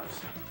my lives.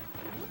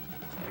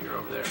 You're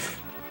over there. Just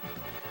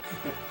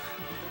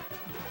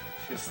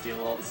gonna steal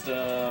all the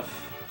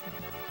stuff.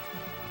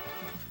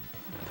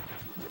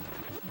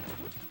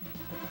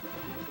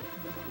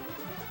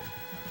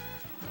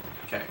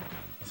 Okay,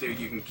 so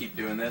you can keep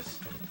doing this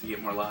to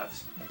get more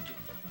lives.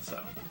 So,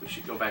 we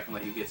should go back and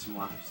let you get some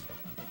lives.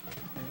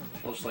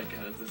 We'll just like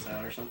edit this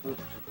out or something.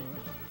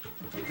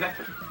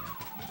 Exactly.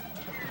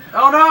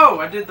 Oh no!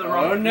 I did the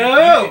wrong. Oh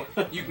no!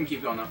 You can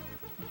keep going though.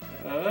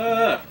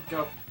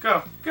 Go.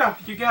 Go! Go!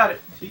 You got it!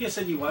 So you guys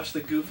said you watched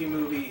the Goofy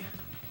movie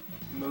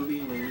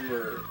when you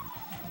were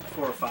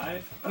 4 or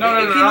 5? No,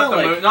 It came out,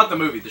 like- not the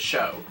movie, the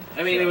show.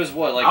 I mean, it was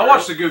what, like... I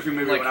watched the Goofy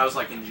movie like- when I was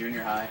like in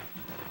junior high.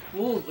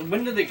 Well,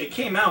 when did they... It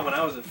came out when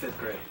I was in 5th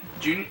grade.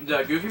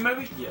 The Goofy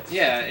movie? Yes.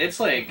 Yeah, it's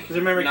like... Because I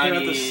remember it came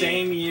out 90 the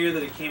same year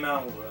that it came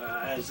out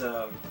as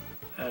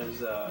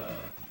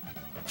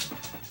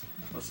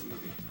what's the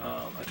movie?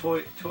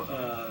 Toy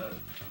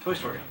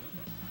Story.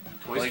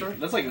 Toy like, Story?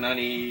 That's like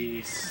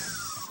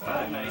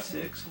 95,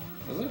 96.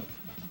 Was it?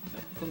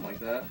 Something like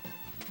that.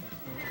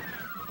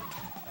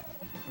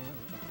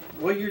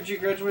 What year did you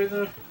graduate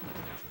though?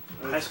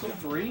 High school?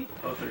 3?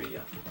 Oh, 3,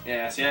 yeah.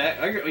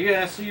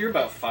 Yeah, so you're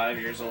about 5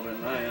 years older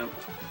than I am.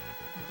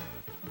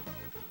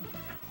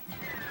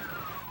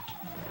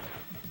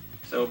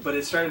 So, but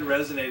it started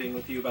resonating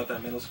with you about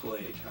that middle school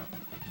age,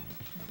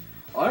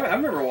 huh? I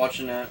remember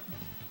watching that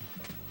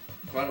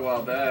quite a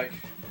while back.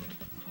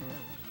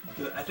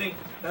 'Cause I think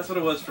that's what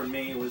it was for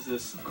me, was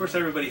this, of course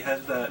everybody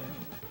has that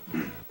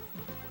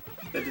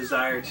the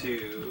desire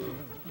to,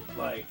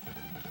 like,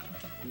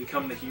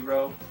 become the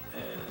hero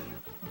and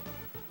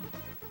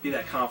be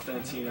that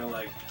confidence, you know,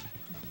 like,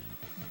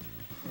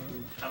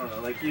 I don't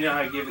know, like, you know how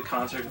I gave the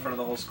concert in front of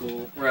the whole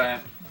school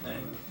Right.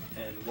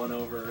 and won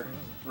over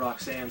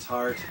Roxanne's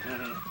heart.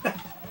 Mm-hmm.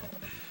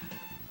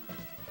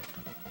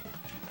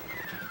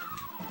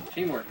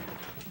 Teamwork.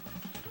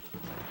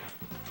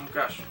 Oh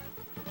gosh.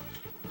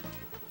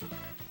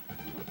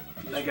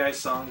 That guy's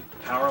song,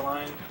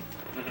 Powerline,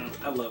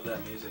 Mm-hmm. I love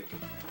that music.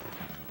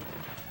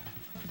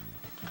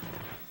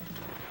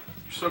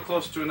 You're so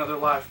close to another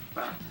life.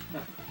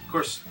 Of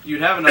course,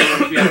 you'd have another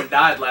one if you hadn't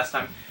died last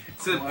time.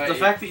 So Why, the yeah.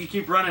 fact that you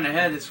keep running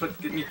ahead is what's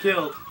getting you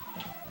killed.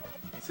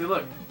 See,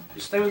 look.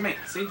 Just stay with me.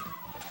 See?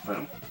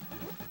 Boom.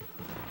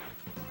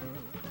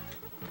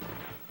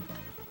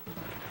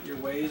 Your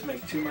ways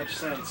make too much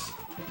sense,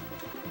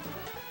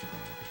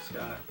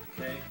 Scott.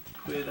 Okay,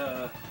 quit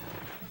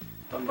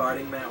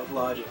bombarding Matt with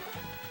logic.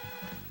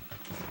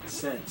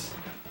 Sense.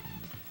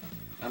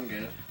 I'm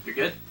good. You're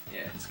good?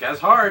 Yeah. This guy's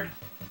hard.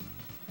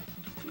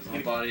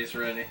 My body's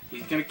ready.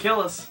 He's gonna kill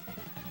us.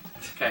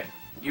 Okay,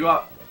 you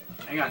up.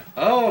 Hang on.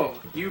 Oh!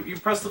 You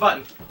press the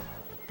button.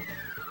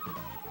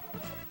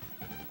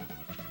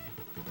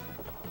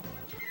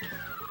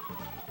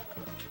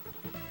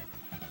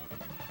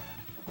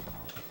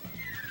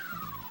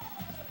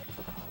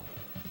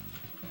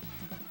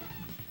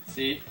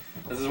 See?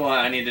 This is why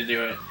I need to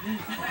do it.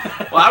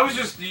 Well, I was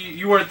just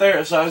you weren't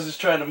there, so I was just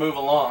trying to move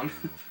along.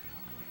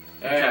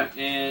 Alright,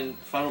 and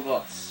final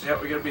boss.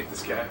 Yep, we gotta beat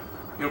this guy.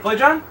 You wanna play,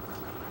 John?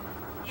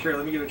 Sure,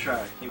 let me give it a try.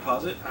 Can you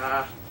pause it?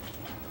 Oh,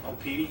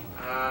 Petey?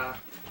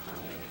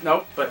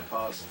 Nope, but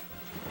Pause.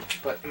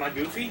 but Am I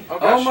goofy? oh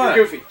gosh, my!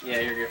 you're goofy. Yeah,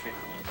 you're goofy.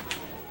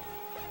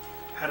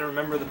 How to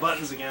remember the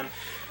buttons again.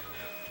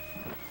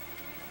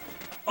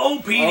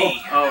 Oh,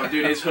 Petey! Oh,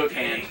 dude, his hook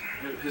hand.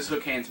 His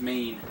hook hand's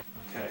mean.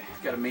 Okay.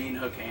 He's got a mean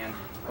hook hand.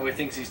 Oh, he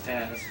thinks he's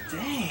Taz.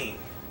 Dang.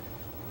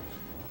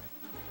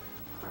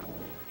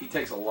 He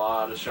takes a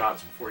lot of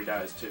shots before he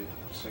dies too.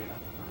 Just so you know.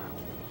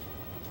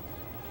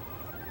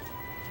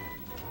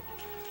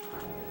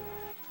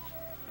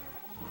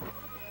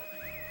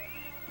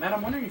 Matt,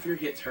 I'm wondering if your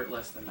hits hurt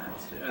less than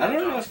Matt's do. I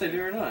don't know if they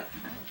do or not.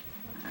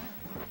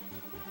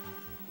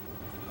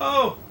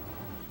 Oh!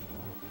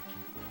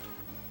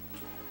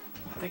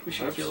 I think we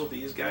should Oops. kill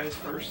these guys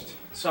first.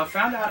 So I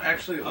found out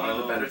actually that one of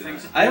the better did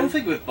things. I don't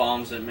think with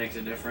bombs it makes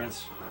a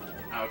difference.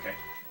 Oh, okay.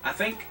 I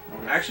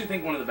actually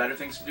think one of the better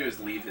things to do is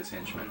leave his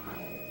henchmen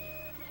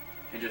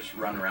and just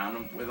run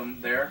around with him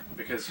there,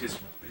 because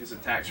his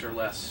attacks are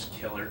less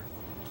killer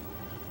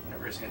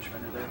whenever his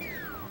henchmen are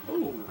there.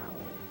 Oh.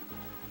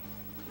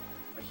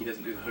 Like he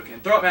doesn't do the hook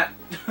in. Throw it, Matt.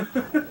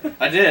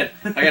 I did.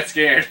 I got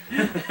scared.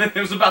 It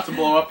was about to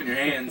blow up in your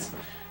hands.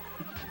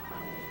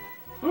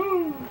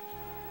 Woo!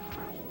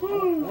 I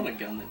want a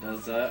gun that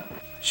does that.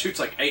 Shoots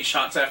like 8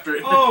 shots after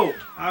it. Oh!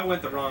 I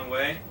went the wrong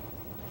way.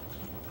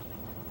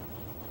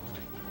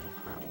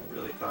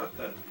 Really thought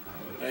that.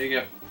 There you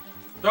go.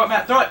 Throw it,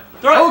 Matt. Throw it.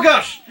 Throw it. Oh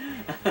gosh!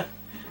 I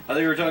thought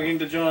you were talking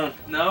to John.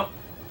 No.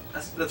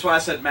 That's why I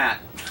said Matt.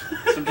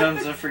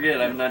 Sometimes I forget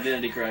I have an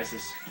identity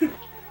crisis.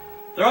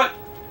 Throw it.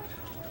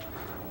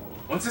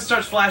 Once it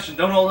starts flashing,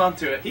 don't hold on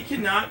to it. He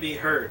cannot be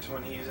hurt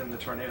when he's in the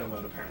tornado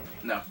mode, apparently.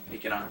 No, he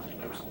cannot.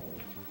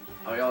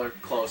 Oh, y'all are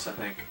close, I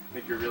think. I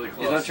think you're really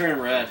close. He's not turning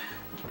red.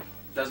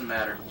 Doesn't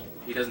matter.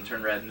 He doesn't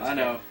turn red in this I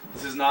know. game.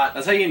 This is not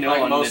That's how you know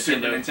like on most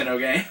Super Nintendo.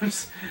 Nintendo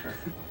games.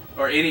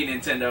 Or any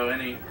Nintendo,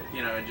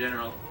 in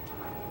general.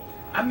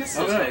 I miss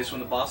those days when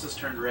the bosses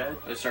turned red.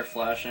 They start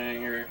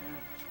flashing, or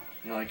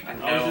you're like, I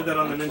know. I always did that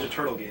on I'm the Ninja close.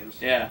 Turtle games.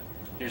 Yeah.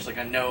 You're just like,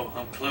 I know,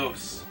 I'm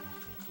close.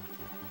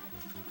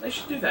 They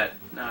should do that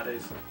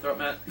nowadays. Throw it,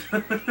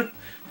 Matt.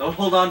 Don't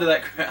hold on to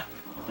that crap.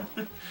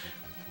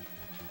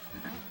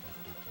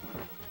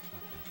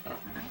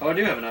 Oh, I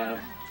do have an item.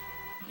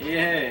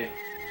 Yay.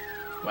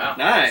 Wow.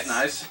 Nice.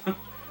 That's nice.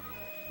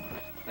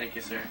 Thank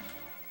you, sir.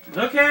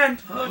 Hook hand!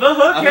 The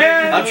hook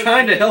hand! I'm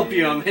trying to help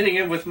you. I'm hitting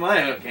him with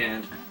my hook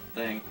hand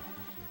thing.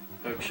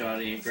 Hook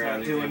shotty, He's not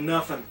gravity. doing thing.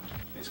 nothing.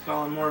 He's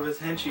calling more of his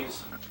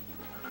henchies.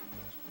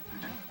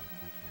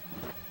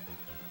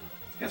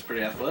 This guy's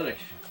pretty athletic.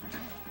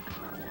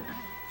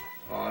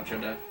 Oh, I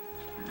tried to.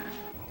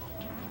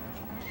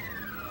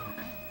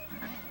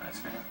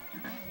 Nice, man.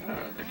 Oh,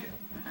 thank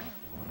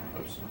you.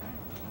 Oops.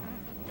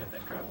 Get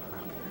that crap.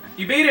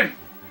 You beat him!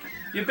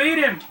 You beat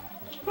him!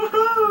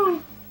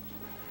 Woohoo!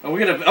 Oh,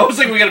 I was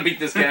like, we gotta beat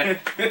this guy.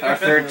 Our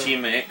third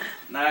teammate.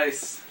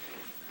 Nice.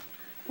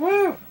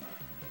 Woo!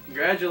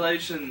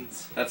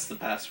 Congratulations. That's the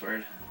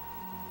password.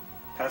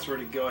 Password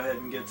to go ahead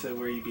and get to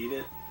where you beat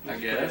it. I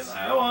guess.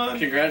 I won.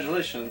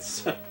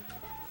 Congratulations.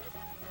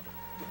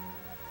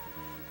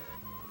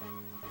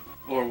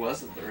 Or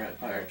was it the Red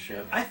Pirate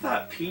ship? I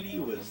thought Petey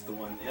was the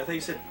one. I thought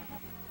you said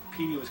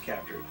Petey was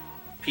captured.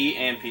 Pete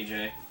and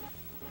PJ.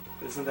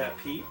 Isn't that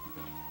Pete?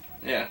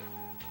 Yeah.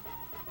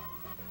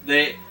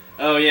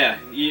 Oh yeah,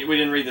 we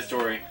didn't read the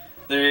story.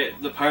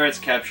 The pirates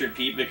captured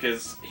Pete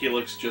because he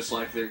looks just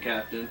like their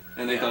captain,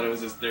 and they thought it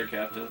was their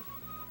captain.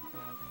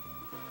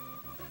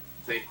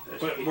 See,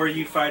 But were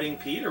you fighting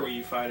Pete or were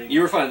you fighting?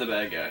 You were fighting the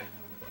bad guy.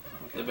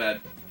 The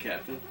bad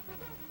captain.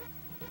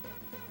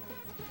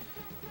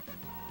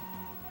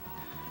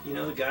 You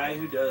know the guy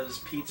who does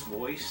Pete's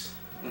voice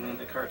in Mhm.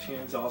 the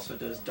cartoons also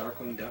does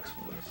Darkwing Duck's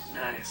voice.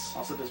 Nice.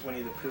 Also does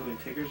Winnie the Pooh and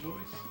Tigger's voice.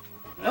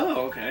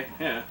 Oh, okay,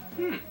 yeah.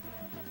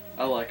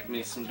 I like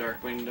me some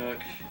Darkwing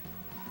Duck.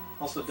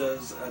 Also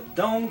does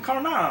Don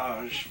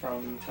Carnage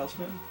from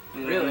Tailspin.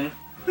 Really?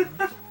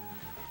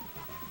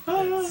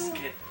 Let's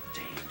get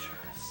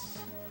dangerous.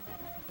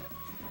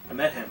 I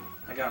met him.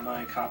 I got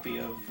my copy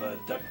of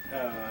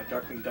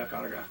Darkwing Duck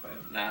autographed by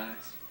him.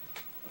 Nice.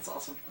 That's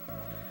awesome.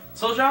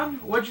 So, John,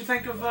 what'd you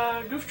think of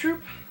Goof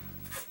Troop?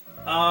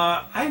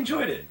 I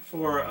enjoyed it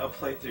for a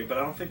playthrough, but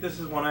I don't think this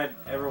is one I'd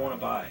ever want to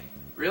buy.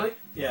 Really?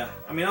 Yeah,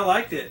 I mean I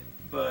liked it,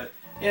 but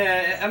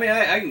Yeah, I mean,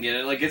 I can get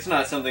it. Like, it's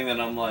not something that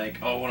I'm like,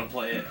 oh, I want to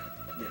play it,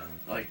 yeah.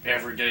 like,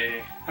 every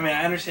day. I mean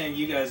I understand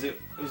you guys. It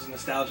was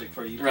nostalgic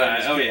for you. Right,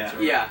 as oh, kids,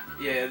 yeah.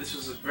 Yeah, this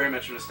was very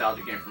much a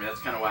nostalgic game for me.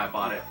 That's kind of why I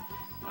bought it.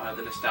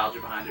 The nostalgia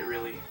behind it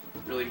really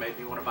made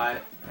me want to buy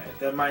it. Right,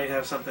 that might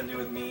have something to do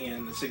with me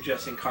and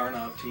suggesting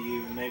Karnov to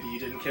you, and maybe you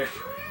didn't care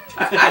for it.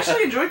 I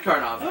actually enjoyed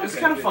Karnov. It was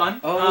Okay, kind of good.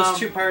 fun. Oh, those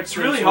two pirates It's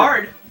really names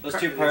hard. Those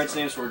two pirates'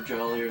 names were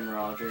Jolly and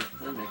Roger.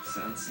 That makes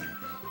sense.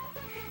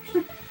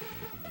 But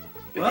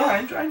Well-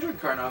 yeah, I enjoyed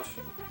Karnov.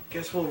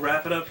 Guess we'll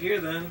wrap it up here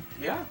then.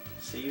 Yeah.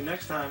 See you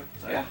next time.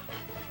 Yeah.